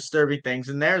some disturbing things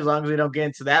in there. As long as we don't get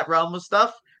into that realm of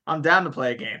stuff, I'm down to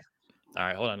play a game. All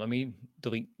right, hold on. Let me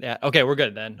delete that. Okay, we're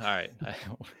good then. All right,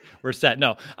 we're set.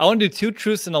 No, I want to do 2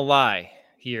 truths and a lie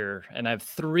here, and I have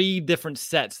 3 different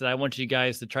sets that I want you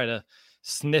guys to try to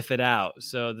sniff it out.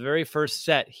 So the very first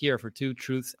set here for 2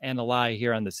 truths and a lie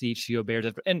here on the CHGO Bears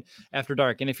After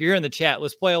Dark. And if you're here in the chat,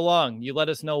 let's play along. You let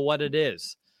us know what it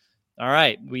is. All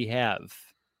right, we have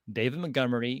David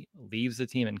Montgomery leaves the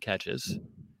team in catches.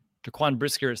 Jaquan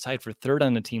Brisker is tied for 3rd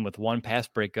on the team with 1 pass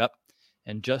breakup.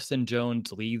 And Justin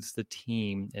Jones leads the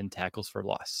team in tackles for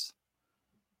loss.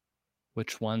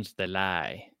 Which one's the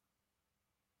lie?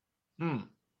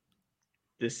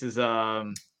 This is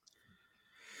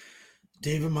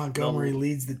David Montgomery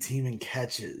leads the team in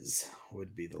catches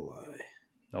would be the lie.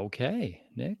 Okay,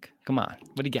 Nick, come on.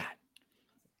 What do you got?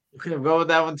 Okay, we'll go with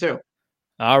that one too.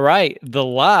 All right. The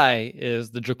lie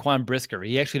is the Jaquan Brisker.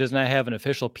 He actually does not have an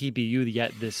official PBU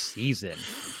yet this season.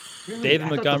 Really? David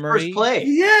Montgomery. First play.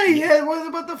 Yeah. What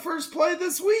about the first play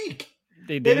this week?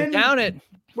 They didn't count it.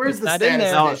 Where's the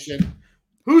statistician?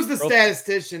 Who's the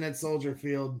statistician at Soldier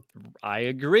Field? I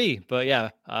agree. But yeah,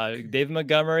 David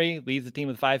Montgomery leads the team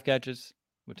with 5 catches,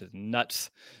 which is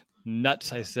nuts.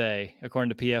 Nuts, I say,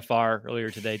 according to PFR earlier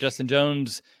today. Justin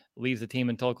Jones leads the team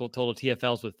in total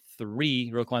TFLs with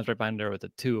 3. Roquan's right behind there with a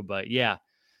 2. But yeah,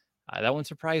 that one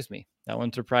surprised me. All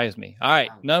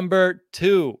right, number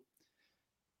 2.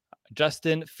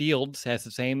 Justin Fields has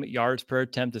the same yards per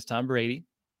attempt as Tom Brady.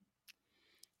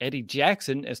 Eddie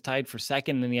Jackson is tied for 2nd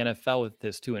in the NFL with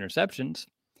his 2 interceptions.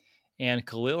 And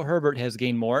Khalil Herbert has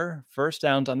gained more first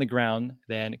downs on the ground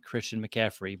than Christian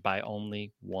McCaffrey by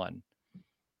only 1.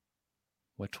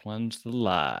 Which one's the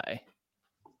lie?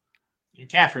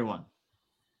 McCaffrey one.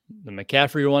 The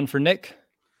McCaffrey one for Nick.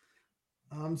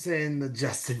 I'm saying the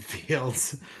Justin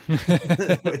Fields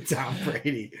with Tom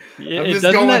Brady. Yeah, I'm just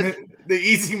going the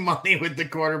easy money with the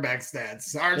quarterback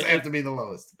stats. Ours have to be the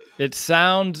lowest. It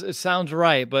sounds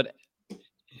right, but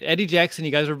Eddie Jackson,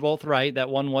 you guys are both right. That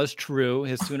one was true.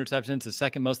 His 2 interceptions is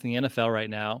second most in the NFL right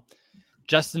now.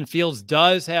 Justin Fields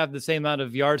does have the same amount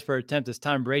of yards per attempt as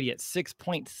Tom Brady at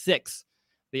 6.6.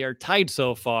 They are tied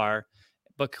so far,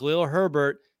 but Khalil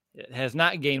Herbert has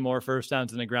not gained more first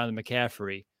downs in the ground than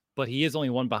McCaffrey, but he is only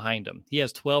one behind him. He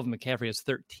has 12 and McCaffrey has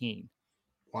 13.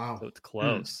 Wow. So it's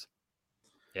close.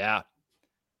 Yeah.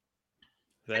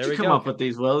 How'd you come up with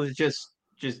these, Will? It's just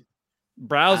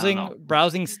browsing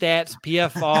stats,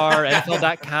 PFR,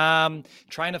 NFL.com,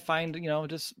 trying to find,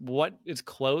 just what is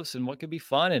close and what could be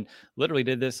fun. And literally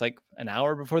did this like an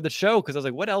hour before the show because I was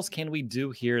like, what else can we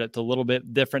do here that's a little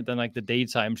bit different than like the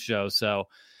daytime show? So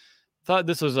thought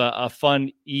this was a fun,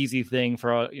 easy thing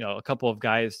for, a couple of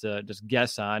guys to just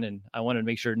guess on. And I wanted to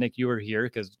make sure, Nick, you were here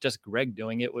because just Greg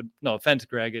doing it would, no offense,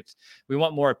 Greg, we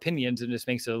want more opinions and just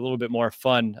makes it a little bit more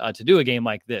fun to do a game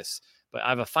like this. But I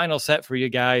have a final set for you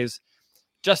guys.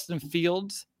 Justin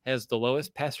Fields has the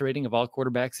lowest passer rating of all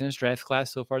quarterbacks in his draft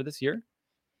class so far this year.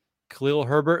 Khalil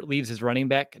Herbert leads his running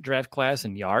back draft class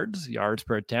in yards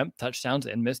per attempt, touchdowns,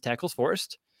 and missed tackles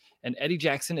forced. And Eddie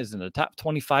Jackson is in the top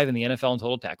 25 in the NFL in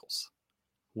total tackles.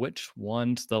 Which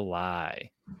one's the lie?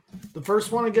 The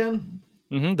first one again?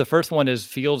 The first one is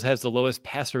Fields has the lowest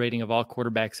passer rating of all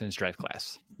quarterbacks in his draft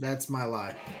class. That's my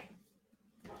lie.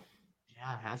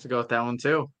 Yeah, I have to go with that one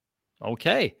too.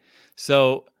 Okay.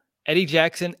 So Eddie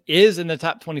Jackson is in the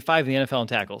top 25 in the NFL in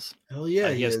tackles. Hell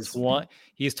yeah, he is.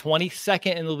 He's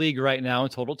 22nd in the league right now in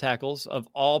total tackles of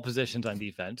all positions on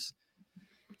defense.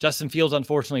 Justin Fields,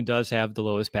 unfortunately, does have the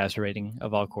lowest passer rating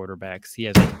of all quarterbacks. He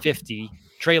has a 50.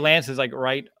 Trey Lance is like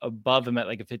right above him at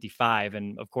like a 55.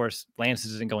 And of course, Lance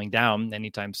isn't going down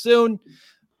anytime soon,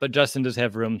 but Justin does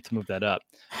have room to move that up.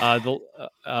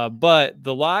 But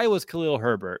the lie was Khalil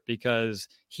Herbert because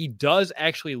he does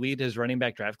actually lead his running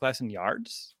back draft class in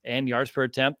yards and yards per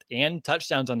attempt and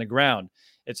touchdowns on the ground.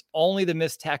 It's only the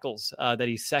missed tackles that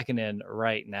he's second in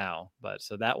right now. But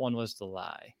so that one was the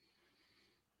lie.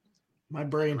 My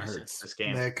brain hurts this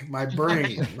game. Nick, my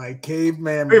brain, my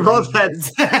caveman. We both had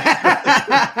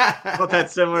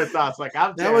similar thoughts. Like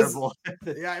I'm terrible.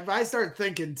 If I start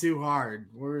thinking too hard,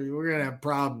 we're gonna have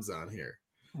problems on here.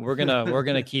 We're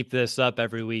gonna keep this up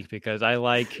every week because I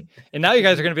like, and now you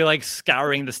guys are gonna be like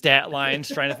scouring the stat lines,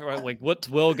 trying to figure out like what's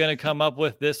Will gonna come up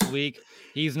with this week.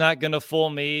 He's not gonna fool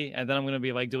me, and then I'm gonna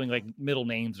be like doing like middle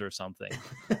names or something.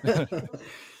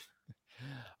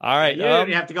 All right. You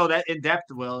don't have to go that in depth,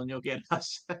 Will, and you'll get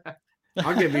us.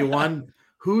 I'll give you one.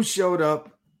 Who showed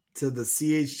up to the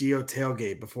CHGO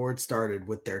tailgate before it started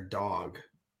with their dog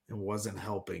and wasn't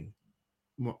helping?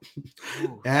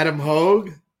 Adam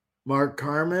Hogue, Mark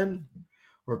Carman,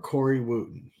 or Corey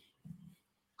Wooten?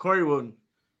 Corey Wooten.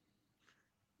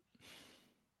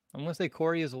 I'm gonna say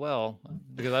Corey as well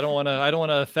because I don't want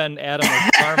to offend Adam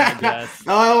or Carman, I guess.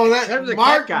 Oh, that's a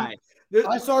Mark guy.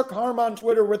 I saw Carm on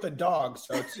Twitter with a dog,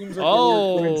 so it seems like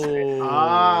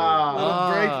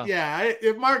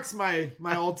Mark's my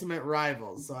ultimate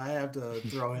rival, so I have to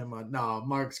throw him on. No,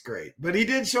 Mark's great, but he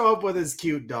did show up with his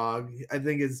cute dog. I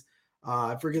think his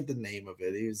I forget the name of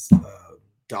it. He was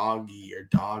Doggy or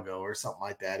Doggo or something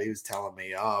like that. He was telling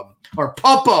me or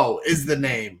Puppo is the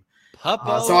name.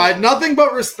 Puppo. So I had nothing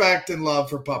but respect and love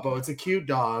for Puppo. It's a cute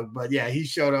dog, but yeah, he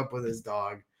showed up with his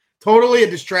dog. Totally a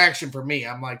distraction for me.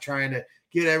 I'm like trying to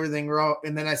get everything wrong.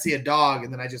 And then I see a dog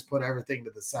and then I just put everything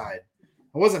to the side.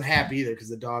 I wasn't happy either because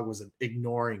the dog was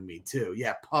ignoring me too.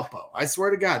 Yeah, Puppo. I swear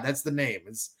to God, that's the name.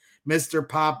 It's Mr.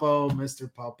 Puppo, Mr.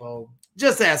 Puppo.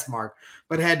 Just ask Mark,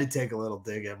 but had to take a little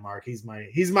dig at Mark. He's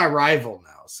my rival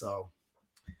now. So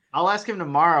I'll ask him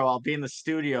tomorrow. I'll be in the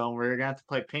studio and we're going to have to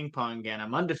play ping pong again.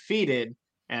 I'm undefeated.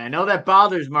 And I know that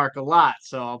bothers Mark a lot,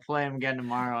 so I'll play him again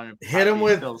tomorrow. And hit him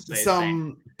with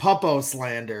some Puppo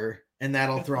slander, and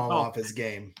that'll throw him off his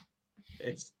game.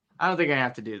 I don't think I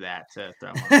have to do that to throw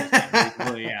him off his game. To be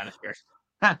completely honest here.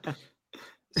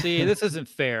 See, this isn't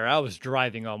fair. I was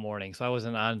driving all morning, so I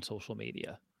wasn't on social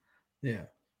media.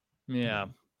 Yeah.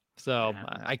 So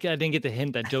I didn't get the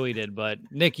hint that Joey did, but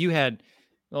Nick, you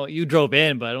drove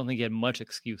in, but I don't think you had much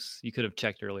excuse. You could have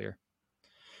checked earlier.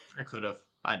 I could have.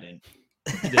 I didn't.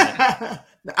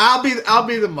 I'll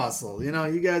be the muscle.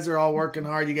 You guys are all working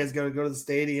hard. You guys got to go to the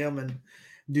stadium and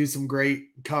do some great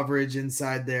coverage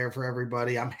inside there for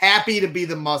everybody. I'm happy to be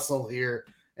the muscle here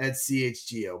at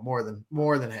CHGO. More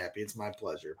than happy. It's my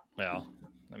pleasure. Well,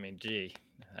 I mean, gee,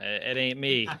 it ain't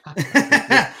me.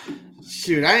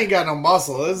 Shoot, I ain't got no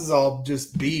muscle. This is all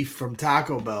just beef from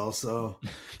Taco Bell. So,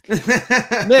 Nick,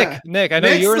 I know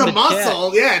Nick's you're in the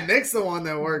muscle. chat. Yeah, Nick's the one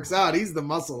that works out. He's the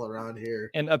muscle around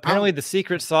here. And apparently, the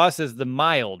secret sauce is the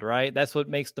mild, right? That's what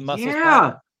makes the muscles.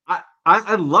 Yeah,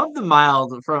 I love the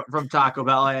mild from Taco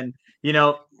Bell, and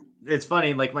it's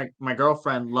funny. Like my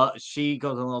girlfriend, she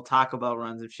goes on little Taco Bell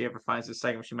runs. If she ever finds this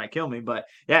segment, she might kill me. But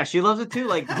yeah, she loves it too.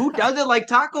 Like, who doesn't like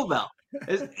Taco Bell?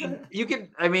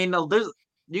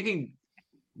 You can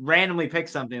randomly pick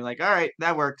something like, all right,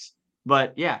 that works.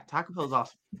 But yeah, Taco Bell is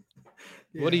awesome.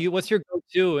 Yeah. What's your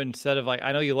go-to instead of like,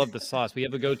 I know you love the sauce. We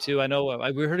have a go-to. I know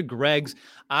we heard of Greg's.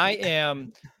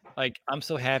 I'm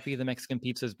so happy the Mexican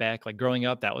pizza is back. Like growing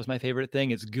up, that was my favorite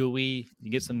thing. It's gooey.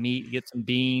 You get some meat, you get some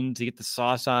beans, you get the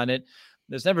sauce on it.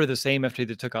 It's never the same after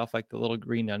they took off like the little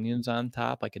green onions on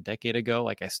top like a decade ago.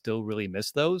 Like I still really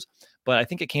miss those, but I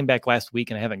think it came back last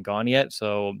week and I haven't gone yet.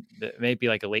 So it may be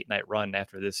like a late night run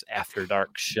after this after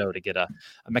dark show to get a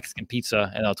Mexican pizza,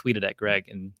 and I'll tweet it at Greg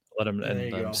and let him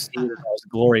see it as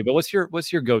glory. But what's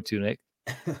your go-to, Nick?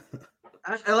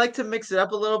 I like to mix it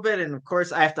up a little bit, and of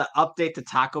course, I have to update the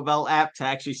Taco Bell app to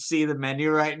actually see the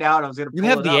menu right now. And I was going to pull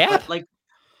have the app, but like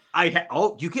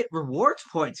you get rewards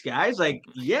points, guys. Like,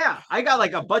 yeah, I got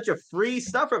like a bunch of free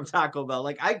stuff from Taco Bell.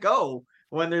 Like, I go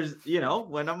when there's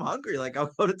when I'm hungry. Like, I'll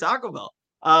go to Taco Bell.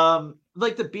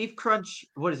 Like the beef crunch.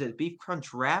 What is it? Beef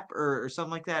crunch wrap or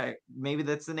something like that. Maybe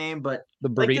that's the name. But the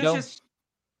burrito.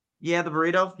 Yeah, the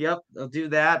burrito. Yep, I'll do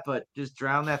that, but just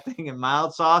drown that thing in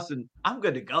mild sauce, and I'm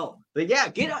good to go. But yeah,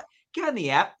 get on the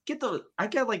app. I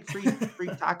get like free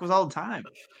tacos all the time.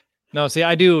 No, see,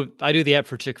 I do the app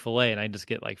for Chick-fil-A, and I just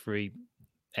get like free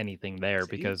anything there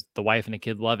because the wife and the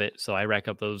kid love it. So I rack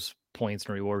up those points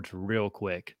and rewards real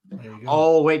quick.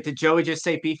 Oh wait, did Joey just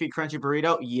say beefy crunchy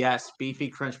burrito? Yes, beefy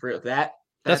crunch burrito.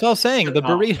 That's what I was saying. The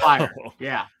burrito. Fire.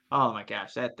 Yeah. Oh my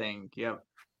gosh, that thing. Yep.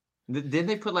 Didn't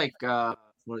they put like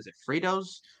what is it?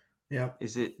 Fritos? Yeah.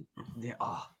 Is it? Yeah.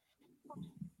 Oh.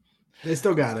 They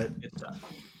still got it.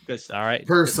 Good stuff. All right.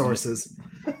 Per sources.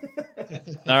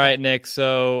 All right, Nick.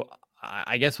 So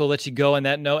I guess we'll let you go on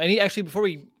that note. Actually, before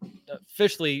we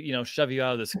officially, shove you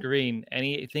out of the screen,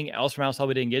 anything else from outside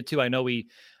we didn't get to?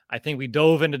 I think we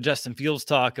dove into Justin Fields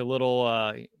talk a little,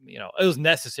 it was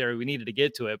necessary. We needed to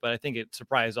get to it, but I think it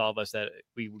surprised all of us that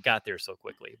we got there so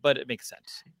quickly, but it makes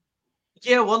sense.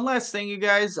 Yeah, one last thing, you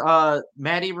guys.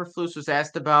 Matt Eberflus was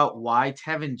asked about why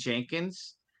Tevin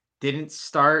Jenkins didn't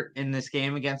start in this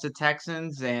game against the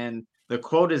Texans, and the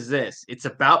quote is this: "It's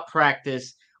about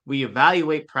practice. We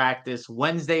evaluate practice.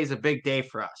 Wednesday is a big day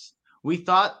for us. We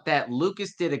thought that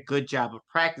Lucas did a good job of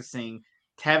practicing.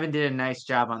 Tevin did a nice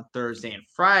job on Thursday and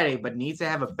Friday, but needs to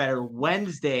have a better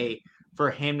Wednesday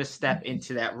for him to step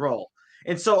into that role."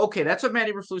 And so, okay, that's what Matt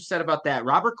Eberflus said about that.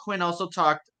 Robert Quinn also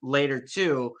talked later,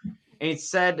 too. And he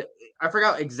said, I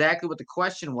forgot exactly what the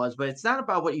question was, but it's not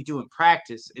about what you do in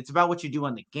practice. It's about what you do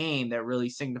on the game that really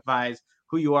signifies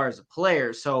who you are as a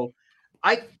player. So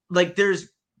there's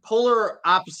polar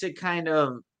opposite kind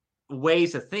of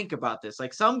ways to think about this.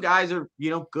 Like some guys are,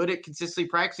 good at consistently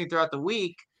practicing throughout the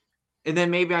week. And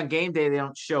then maybe on game day, they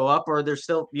don't show up, or they're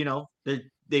still,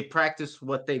 they practice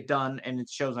what they've done and it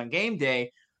shows on game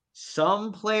day.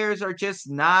 Some players are just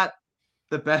not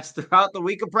the best throughout the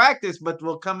week of practice, but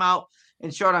will come out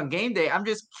and show it on game day. I'm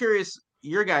just curious,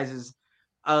 your guys'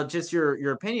 just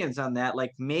your opinions on that.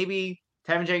 Like maybe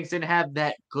Tevin Jenkins didn't have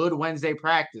that good Wednesday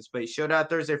practice, but he showed out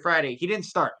Thursday, Friday. He didn't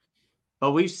start,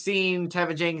 but we've seen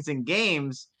Tevin Jenkins in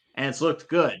games and it's looked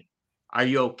good. Are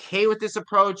you okay with this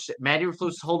approach? Matt Eberflus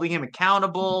is holding him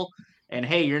accountable, and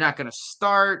hey, you're not going to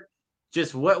start.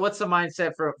 Just what's the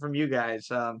mindset from you guys?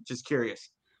 Just curious.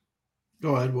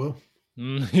 Go ahead, Will.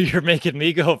 You're making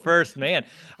me go first, man.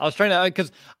 I was trying to,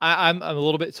 because I'm a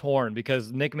little bit torn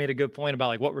because Nick made a good point about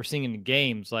like what we're seeing in the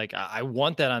games. Like I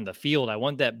want that on the field. I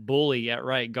want that bully at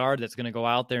right guard that's going to go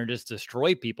out there and just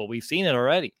destroy people. We've seen it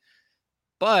already.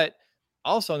 But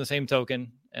also on the same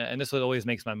token, and this always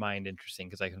makes my mind interesting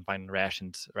because I can find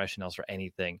rationales for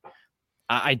anything.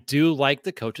 I do like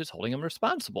the coaches holding them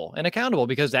responsible and accountable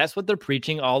because that's what they're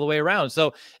preaching all the way around.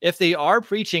 So if they are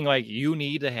preaching like you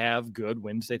need to have good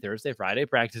Wednesday, Thursday, Friday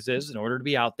practices in order to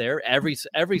be out there,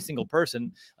 every single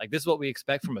person, like this is what we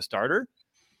expect from a starter,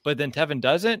 but then Tevin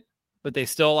doesn't, but they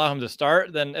still allow him to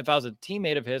start, then if I was a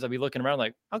teammate of his, I'd be looking around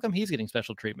like, how come he's getting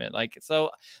special treatment? Like, so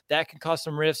that can cause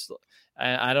some rifts.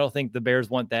 I don't think the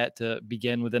Bears want that to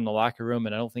begin within the locker room.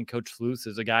 And I don't think Coach Flus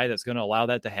is a guy that's going to allow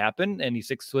that to happen. And he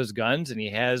sticks to his guns, and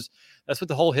that's what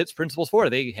the whole HITS principle is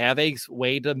for. They have a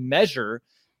way to measure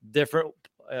different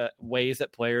ways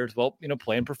that players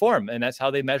play and perform. And that's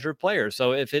how they measure players.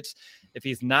 So if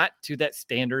he's not to that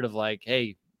standard of like,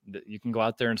 hey, you can go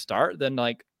out there and start, then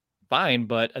like fine.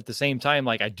 But at the same time,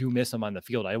 like I do miss him on the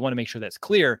field. I want to make sure that's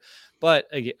clear. But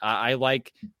I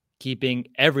like keeping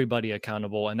everybody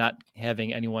accountable and not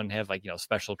having anyone have like,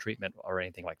 special treatment or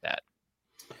anything like that.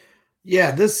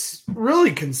 Yeah, this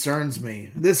really concerns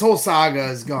me. This whole saga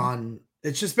has gone,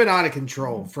 it's just been out of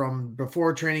control from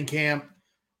before training camp.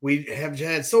 We have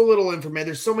had so little information.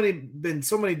 There's been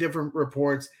so many different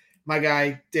reports. My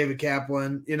guy, David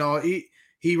Kaplan,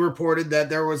 he reported that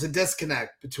there was a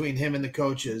disconnect between him and the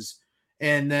coaches.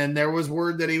 And then there was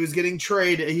word that he was getting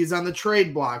traded. He's on the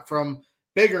trade block from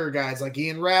bigger guys like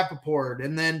Ian Rappaport.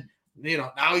 And then,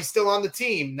 now he's still on the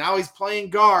team. Now he's playing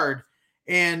guard.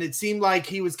 And it seemed like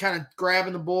he was kind of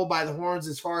grabbing the bull by the horns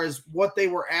as far as what they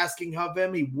were asking of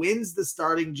him. He wins the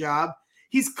starting job.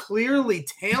 He's clearly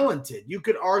talented. You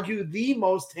could argue the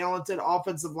most talented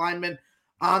offensive lineman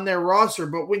on their roster.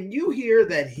 But when you hear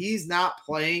that he's not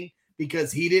playing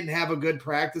because he didn't have a good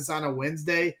practice on a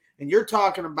Wednesday, and you're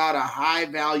talking about a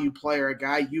high-value player, a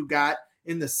guy you got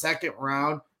in the second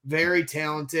round, very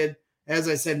talented, as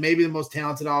I said, maybe the most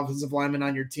talented offensive lineman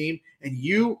on your team, and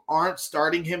you aren't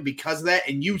starting him because of that,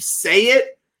 and you say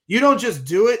it, you don't just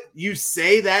do it, you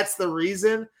say that's the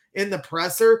reason in the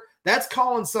presser, that's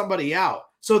calling somebody out.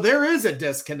 So there is a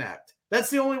disconnect. That's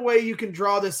the only way you can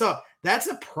draw this up. That's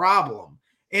a problem,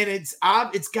 and it's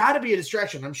got to be a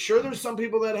distraction. I'm sure there's some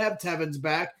people that have Tevin's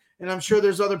back, and I'm sure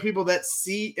there's other people that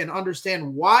see and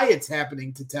understand why it's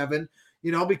happening to Tevin,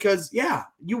 because, yeah,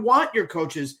 you want your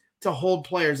coaches to hold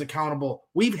players accountable.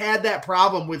 We've had that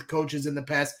problem with coaches in the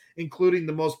past, including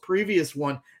the most previous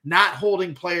one, not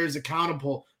holding players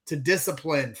accountable to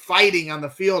discipline, fighting on the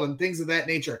field, and things of that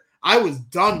nature. I was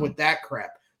done with that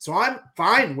crap. So I'm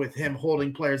fine with him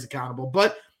holding players accountable.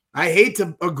 But I hate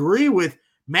to agree with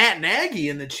Matt Nagy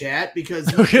in the chat because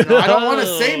I don't want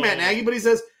to say Matt Nagy, but he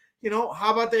says,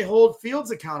 how about they hold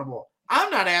Fields accountable? I'm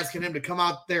not asking him to come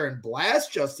out there and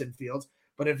blast Justin Fields,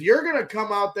 but if you're going to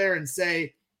come out there and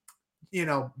say,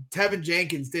 Tevin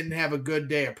Jenkins didn't have a good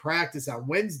day of practice on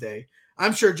Wednesday,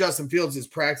 I'm sure Justin Fields is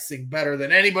practicing better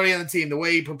than anybody on the team. The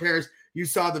way he prepares, you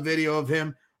saw the video of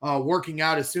him working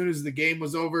out as soon as the game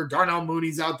was over. Darnell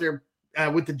Mooney's out there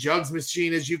with the jugs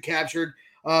machine, as you captured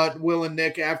Will and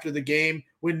Nick after the game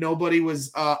when nobody was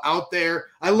out there.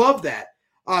 I love that.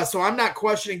 So I'm not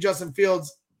questioning Justin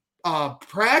Fields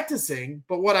practicing,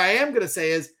 but what I am going to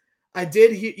say is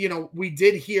we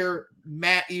did hear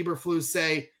Matt Eberflus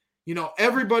say,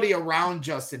 everybody around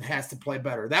Justin has to play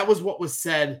better. That was what was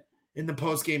said in the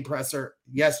post-game presser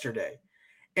yesterday.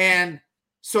 And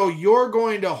so you're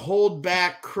going to hold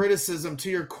back criticism to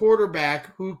your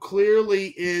quarterback who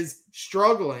clearly is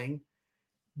struggling,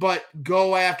 but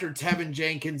go after Tevin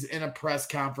Jenkins in a press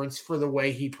conference for the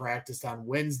way he practiced on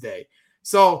Wednesday.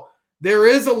 So there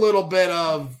is a little bit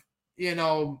of,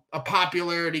 a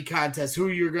popularity contest, who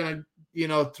you're going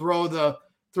to,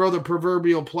 throw the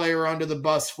proverbial player under the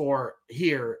bus for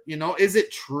here. Is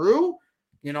it true?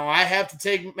 I have to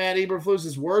take Matt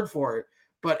Eberflus's word for it.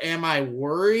 But am I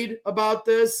worried about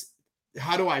this?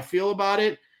 How do I feel about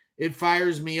it? It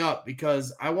fires me up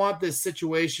because I want this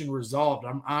situation resolved.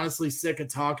 I'm honestly sick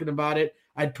of talking about it.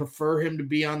 I'd prefer him to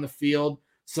be on the field.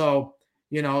 So,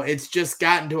 it's just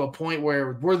gotten to a point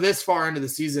where we're this far into the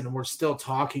season and we're still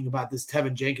talking about this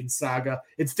Tevin Jenkins saga.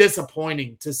 It's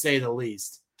disappointing, to say the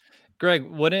least. Greg,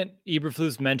 wouldn't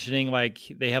Eberflus mentioning like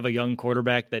they have a young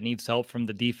quarterback that needs help from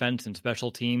the defense and special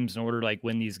teams in order to like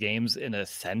win these games in a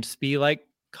sense be like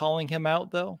calling him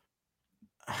out though?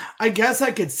 I guess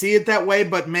I could see it that way,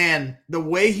 but man, the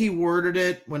way he worded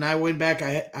it when I went back,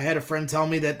 I had a friend tell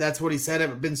me that that's what he said.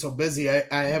 I've been so busy. I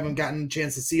haven't gotten a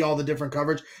chance to see all the different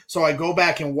coverage. So I go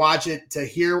back and watch it to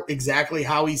hear exactly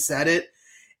how he said it.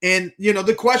 And,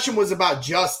 the question was about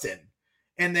Justin.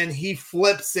 And then he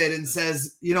flips it and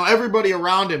says, everybody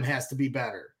around him has to be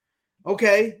better.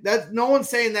 Okay, that no one's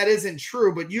saying that isn't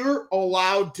true, but you're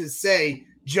allowed to say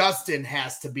Justin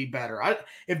has to be better.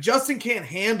 If Justin can't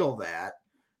handle that,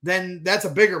 then that's a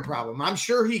bigger problem. I'm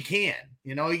sure he can.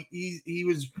 He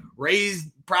was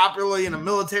raised properly in a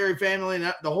military family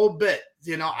and the whole bit.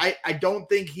 I don't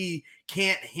think he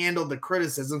can't handle the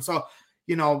criticism. So,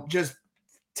 just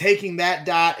taking that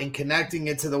dot and connecting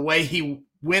it to the way he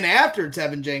went after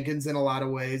Tevin Jenkins in a lot of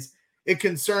ways, it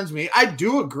concerns me. I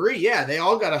do agree. Yeah, they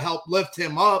all got to help lift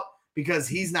him up because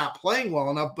he's not playing well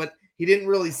enough, but he didn't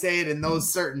really say it in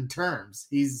those certain terms.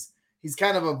 He's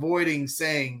kind of avoiding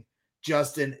saying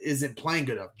Justin isn't playing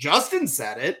good enough. Justin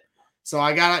said it, so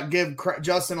I got to give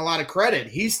Justin a lot of credit.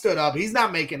 He stood up. He's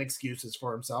not making excuses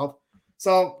for himself.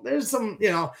 So there's some,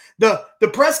 the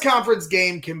press conference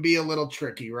game can be a little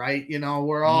tricky, right?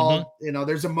 We're all,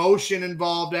 there's emotion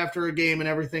involved after a game and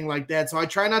everything like that. So I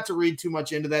try not to read too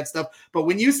much into that stuff. But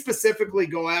when you specifically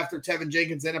go after Tevin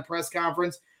Jenkins in a press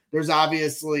conference, there's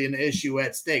obviously an issue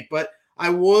at stake. But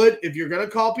I would, if you're going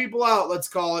to call people out, let's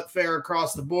call it fair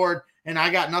across the board. And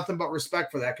I got nothing but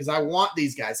respect for that because I want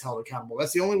these guys held accountable.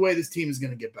 That's the only way this team is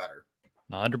going to get better.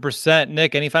 100%.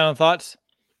 Nick, any final thoughts?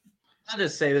 I'll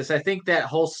just say this. I think that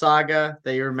whole saga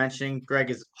that you were mentioning, Greg,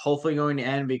 is hopefully going to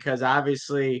end because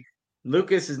obviously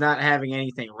Lucas is not having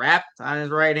anything wrapped on his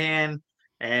right hand.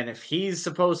 And if he's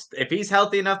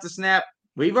healthy enough to snap,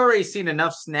 we've already seen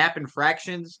enough snap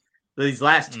infractions these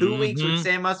last 2 weeks with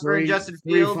Sam Mustipher and Justin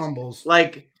Fields. 3 fumbles.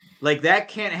 Like that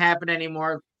can't happen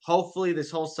anymore. Hopefully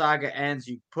this whole saga ends.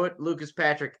 You put Lucas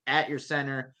Patrick at your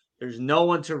center. There's no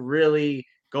one to really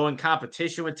go in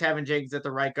competition with Tevin Jenkins at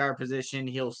the right guard position.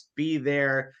 He'll be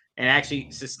there and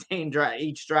actually sustain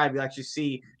each drive. You'll actually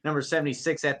see number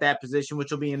 76 at that position,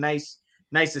 which will be nice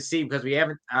to see because we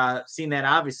haven't seen that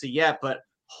obviously yet. But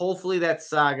hopefully that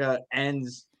saga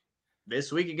ends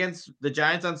this week against the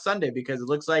Giants on Sunday because it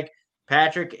looks like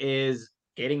Patrick is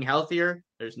getting healthier.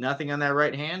 There's nothing on that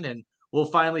right hand, and we'll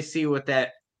finally see what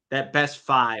that best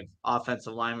 5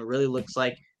 offensive lineman really looks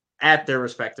like at their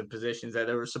respective positions that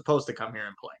they were supposed to come here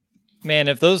and play. Man,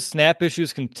 if those snap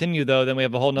issues continue, though, then we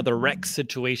have a whole nother Rex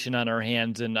situation on our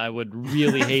hands, and I would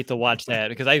really hate to watch that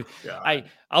because I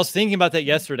was thinking about that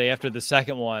yesterday after the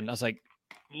second one. I was like,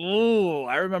 ooh,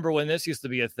 I remember when this used to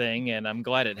be a thing, and I'm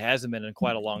glad it hasn't been in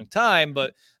quite a long time,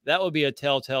 but that would be a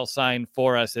telltale sign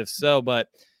for us if so. But,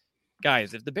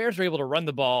 guys, if the Bears are able to run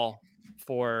the ball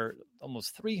for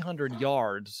almost 300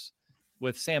 yards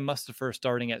with Sam Mustipher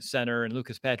starting at center and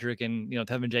Lucas Patrick and,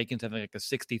 Tevin Jenkins having like a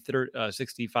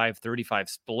 65-35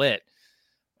 split.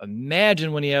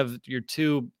 Imagine when you have your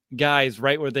 2 guys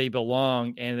right where they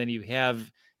belong and then you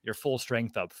have your full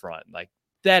strength up front. Like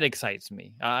that excites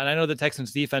me. And I know the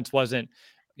Texans defense wasn't,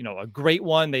 a great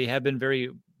one. They have been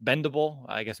very bendable.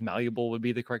 I guess malleable would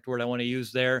be the correct word I want to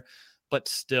use there. But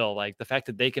still, like the fact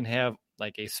that they can have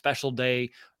like a special day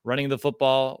running the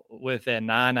football with a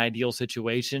non-ideal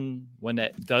situation when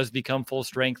it does become full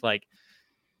strength, like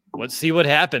let's see what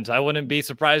happens. I wouldn't be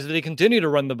surprised if they continue to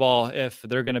run the ball if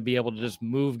they're going to be able to just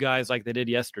move guys like they did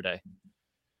yesterday.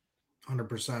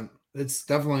 100%. It's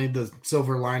definitely the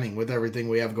silver lining with everything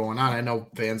we have going on. I know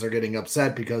fans are getting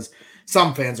upset because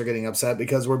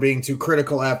we're being too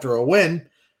critical after a win.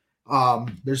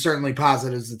 There's certainly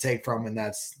positives to take from, and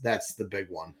that's the big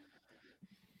one.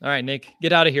 All right, Nick,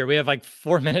 get out of here. We have like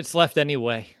 4 minutes left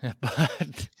anyway,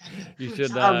 but you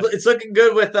should. It's looking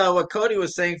good with what Cody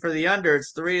was saying for the under.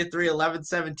 It's 3-3,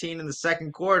 11-17 in the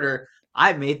second quarter.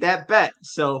 I made that bet,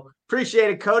 so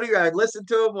appreciate it, Cody. I listened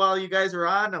to him while you guys were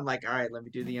on. I'm like, all right, let me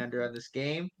do the under on this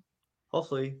game.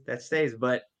 Hopefully that stays.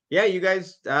 But yeah, you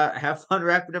guys have fun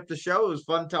wrapping up the show. It was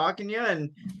fun talking to you,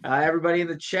 and everybody in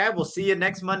the chat. We'll see you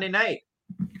next Monday night.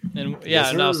 And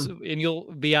yeah, yes, and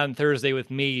you'll be on Thursday with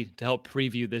me to help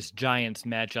preview this Giants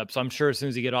matchup. So I'm sure as soon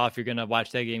as you get off, you're going to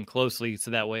watch that game closely.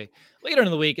 So that way, later in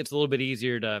the week, it's a little bit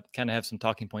easier to kind of have some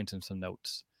talking points and some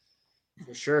notes.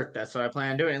 For sure. That's what I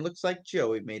plan on doing. It looks like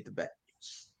Joey made the bet.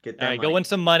 Get that. All right, go win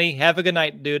some money. Have a good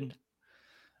night, dude.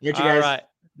 Get you guys. All right.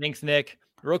 Thanks, Nick.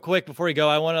 Real quick before we go,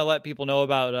 I want to let people know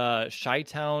about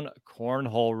Chi-Town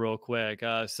Cornhole real quick.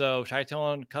 So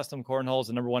Chi-Town Custom Cornhole is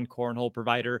the #1 cornhole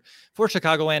provider for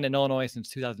Chicagoland and Illinois since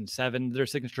 2007. Their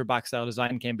signature box style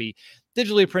design can be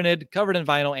digitally printed, covered in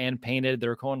vinyl, and painted.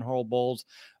 Their cornhole bowls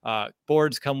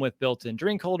boards come with built-in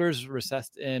drink holders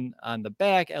recessed in on the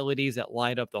back, LEDs that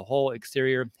light up the whole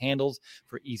exterior, handles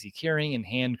for easy carrying, and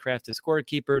handcrafted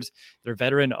scorekeepers. They're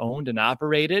veteran-owned and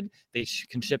operated. They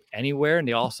can ship anywhere, and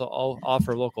they also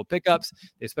offer local pickups.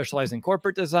 They specialize in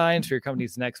corporate designs for your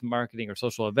company's next marketing or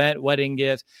social event, wedding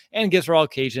gifts, and gifts for all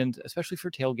occasions, especially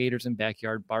for tailgaters and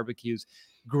backyard barbecues.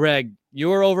 Greg, you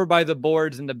were over by the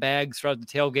boards and the bags throughout the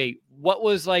tailgate. What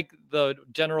was like the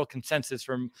general consensus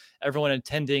from everyone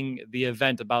attending the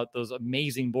event about those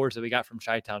amazing boards that we got from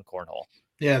Chi-Town Cornhole?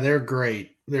 Yeah, they're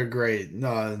great. They're great.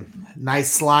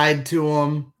 Nice slide to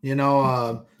them.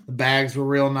 The bags were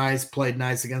real nice, played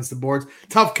nice against the boards.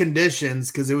 Tough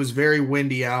conditions because it was very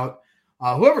windy out.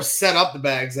 Whoever set up the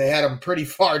bags, they had them pretty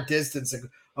far distance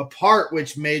apart,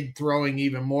 which made throwing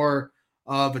even more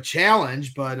of a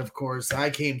challenge. But of course, I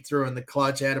came through in the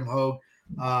clutch. Adam Hogue,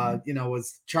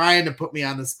 was trying to put me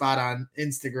on the spot on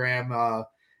Instagram,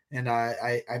 and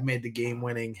I made the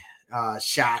game-winning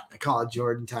shot. I call it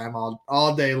Jordan time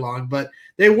all day long. But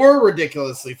they were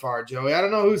ridiculously far, Joey. I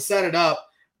don't know who set it up,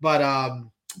 but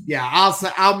Yeah,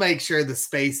 I'll make sure the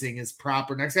spacing is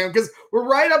proper next time because we're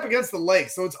right up against the lake,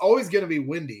 so it's always going to be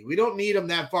windy. We don't need them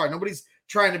that far. Nobody's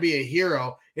trying to be a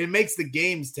hero. It makes the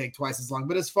games take twice as long.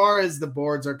 But as far as the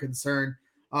boards are concerned,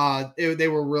 they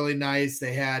were really nice.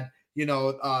 They had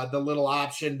the little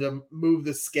option to move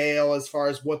the scale as far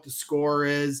as what the score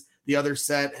is. The other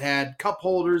set had cup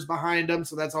holders behind them,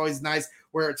 so that's always nice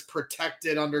where it's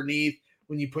protected underneath.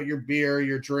 When you put your beer,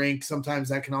 your drink, sometimes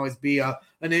that can always be an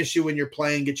issue when you're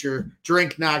playing, get your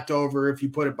drink knocked over if you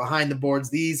put it behind the boards.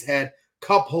 These had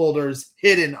cup holders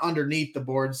hidden underneath the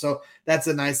board. So that's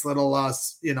a nice little,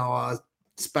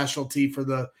 specialty for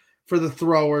the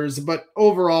throwers. But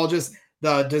overall, just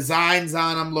the designs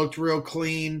on them looked real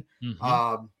clean.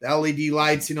 Mm-hmm. The LED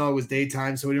lights, it was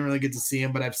daytime, so we didn't really get to see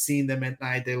them, but I've seen them at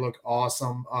night. They look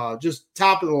awesome. Just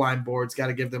top of the line boards. Got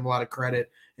to give them a lot of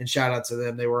credit and shout out to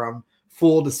them. They were on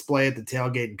full display at the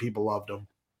tailgate and people loved them.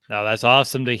 No, that's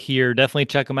awesome to hear. Definitely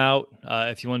check them out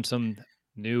if you want some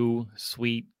new,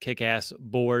 sweet, kick-ass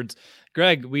boards.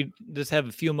 Greg, we just have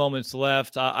a few moments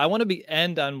left. I want to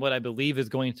end on what I believe is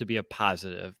going to be a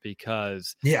positive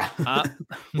because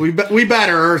we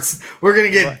better. We're going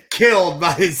to get killed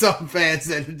by some fans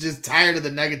that are just tired of the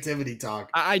negativity talk.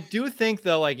 I do think,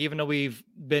 though, even though we've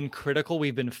been critical,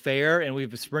 we've been fair, and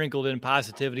we've sprinkled in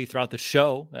positivity throughout the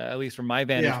show, at least from my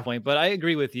vantage point. But I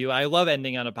agree with you. I love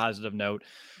ending on a positive note.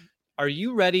 Are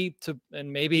you ready to,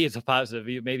 and maybe it's a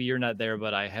positive, maybe you're not there,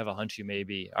 but I have a hunch you may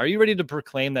be. Are you ready to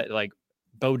proclaim that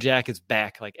Bojack is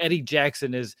back? Eddie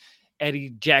Jackson is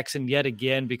Eddie Jackson yet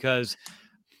again? Because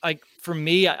for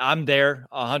me, I'm there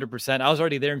 100%. I was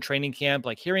already there in training camp,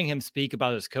 hearing him speak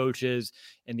about his coaches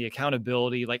and the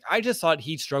accountability. I just thought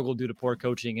he struggled due to poor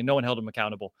coaching and no one held him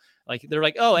accountable. They're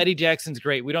oh, Eddie Jackson's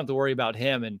great. We don't have to worry about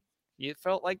him. And it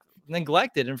felt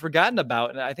neglected and forgotten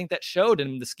about. And I think that showed,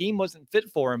 and the scheme wasn't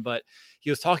fit for him, but he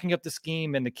was talking up the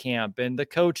scheme in the camp and the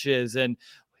coaches and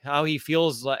how he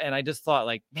feels. And I just thought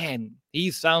man, he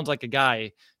sounds like a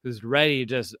guy who's ready to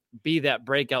just be that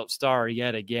breakout star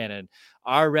yet again. And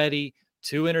already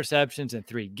 2 interceptions in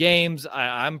 3 games.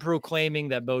 I'm proclaiming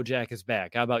that Bojack is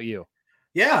back. How about you?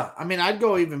 Yeah. I mean, I'd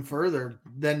go even further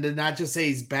than to not just say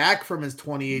he's back from his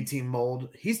 2018 mold.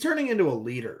 He's turning into a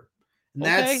leader. And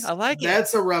I like it.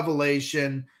 That's a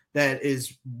revelation that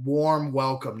is warm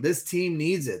welcome. This team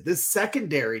needs it. This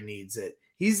secondary needs it.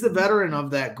 He's the veteran of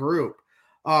that group.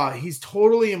 He's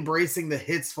totally embracing the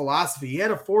hits philosophy. He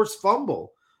had a forced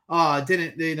fumble.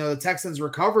 The Texans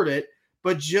recovered it,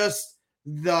 but just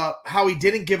how he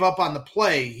didn't give up on the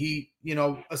play. He,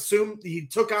 assumed he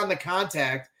took on the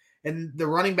contact and the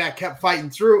running back kept fighting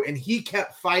through and he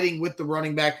kept fighting with the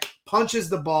running back, punches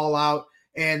the ball out.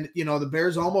 And, the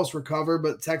Bears almost recover,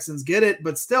 but Texans get it.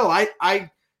 But still,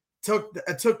 I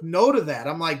took note of that.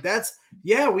 I'm like,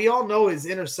 we all know his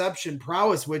interception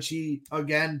prowess, which he,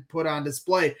 again, put on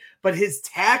display. But his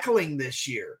tackling this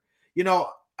year,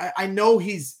 I know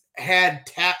he's had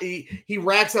he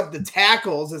racks up the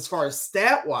tackles as far as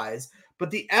stat-wise,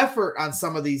 but the effort on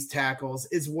some of these tackles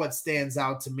is what stands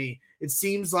out to me. It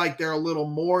seems like they're a little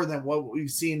more than what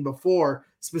we've seen before,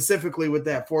 specifically with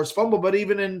that forced fumble, but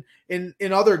even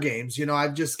in other games,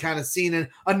 I've just kind of seen an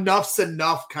enough's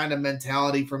enough kind of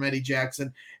mentality from Eddie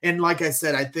Jackson. And like I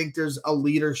said, I think there's a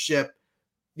leadership,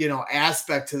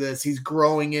 aspect to this. He's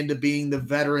growing into being the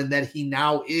veteran that he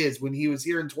now is. When he was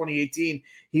here in 2018,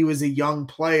 he was a young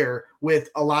player with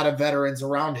a lot of veterans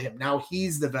around him. Now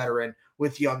he's the veteran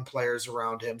with young players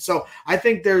around him. So I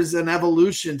think there's an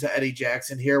evolution to Eddie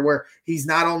Jackson here where he's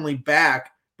not only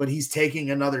back, but he's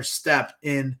taking another step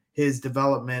in his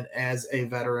development as a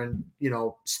veteran,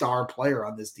 star player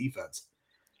on this defense.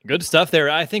 Good stuff there.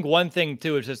 I think one thing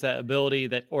too is just that ability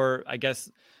or I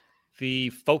guess the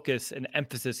focus and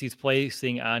emphasis he's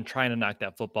placing on trying to knock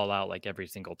that football out every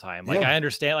single time. I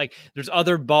understand there's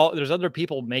other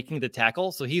people making the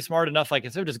tackle. So he's smart enough,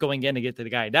 instead of just going in to get the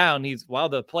guy down, while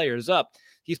the player's up,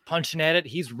 he's punching at it,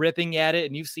 he's ripping at it.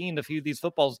 And you've seen a few of these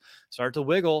footballs start to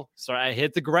wiggle,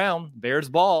 hit the ground, Bears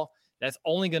ball. That's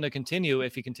only going to continue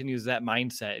if he continues that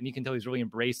mindset. And you can tell he's really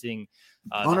embracing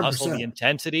the hustle, the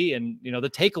intensity, and, the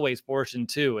takeaways portion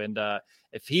too. And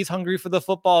if he's hungry for the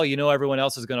football, everyone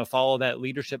else is going to follow that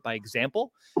leadership by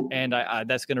example. And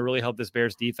that's going to really help this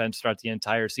Bears defense throughout the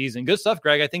entire season. Good stuff,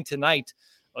 Greg. I think tonight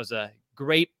was a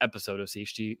great episode of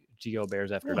CHGO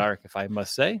Bears After Dark, if I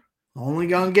must say. Only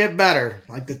going to get better.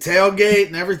 Like the tailgate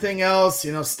and everything else,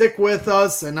 stick with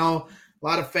us. I know a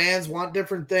lot of fans want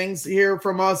different things here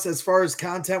from us as far as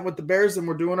content with the Bears, and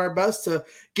we're doing our best to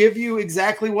give you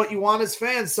exactly what you want as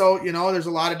fans. So, there's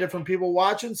a lot of different people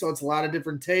watching, so it's a lot of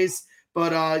different tastes.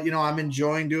 But I'm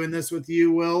enjoying doing this with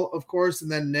you, Will, of course,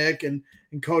 and then Nick and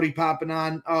Cody popping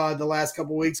on the last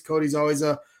couple weeks. Cody's always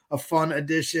a fun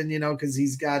addition, because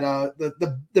he's got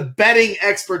the betting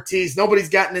expertise. Nobody's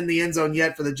gotten in the end zone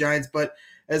yet for the Giants, but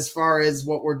as far as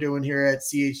what we're doing here at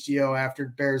CHGO after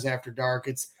Bears After Dark,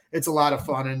 it's a lot of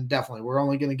fun, and definitely we're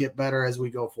only going to get better as we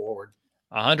go forward.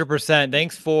 100%.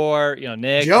 Thanks for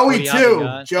Nick, Joey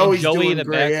too. Joey's Joey doing in the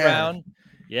great, background.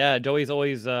 Yeah, Joey's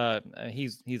always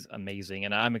he's amazing,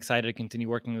 and I'm excited to continue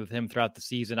working with him throughout the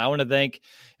season. I want to thank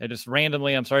just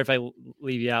randomly. I'm sorry if I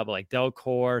leave you out, but like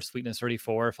Delcor, Sweetness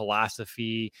 34,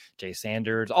 Philosophy, Jay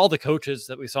Sanders, all the coaches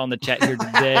that we saw in the chat here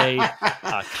today.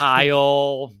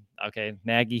 Kyle, okay,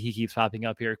 Nagy, he keeps popping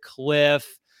up here.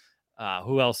 Cliff.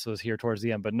 Who else was here towards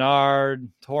the end? Bernard,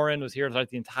 Torin was here throughout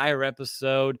the entire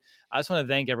episode. I just want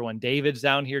to thank everyone. David's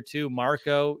down here too.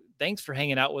 Marco, thanks for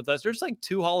hanging out with us. There's like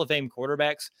 2 Hall of Fame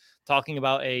quarterbacks talking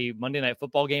about a Monday Night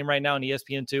Football game right now on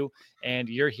ESPN2, and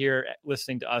you're here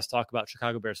listening to us talk about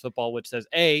Chicago Bears football, which says,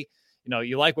 A,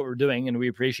 you like what we're doing and we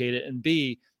appreciate it, and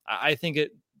B, I think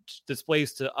it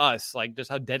displays to us like just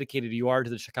how dedicated you are to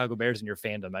the Chicago Bears and your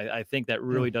fandom. I think that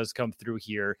really does come through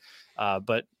here.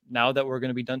 But now that we're going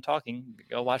to be done talking,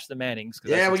 go watch the Mannings.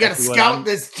 Yeah, we got to scout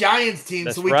this Giants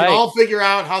team so we can all figure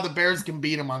out how the Bears can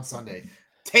beat them on Sunday.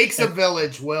 Takes a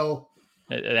village, Will.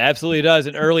 It absolutely does.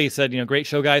 And Early said, great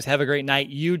show, guys. Have a great night.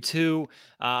 You too.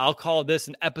 I'll call this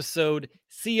an episode.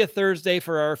 See you Thursday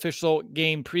for our official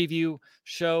game preview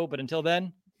show. But until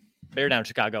then, bear down,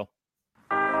 Chicago.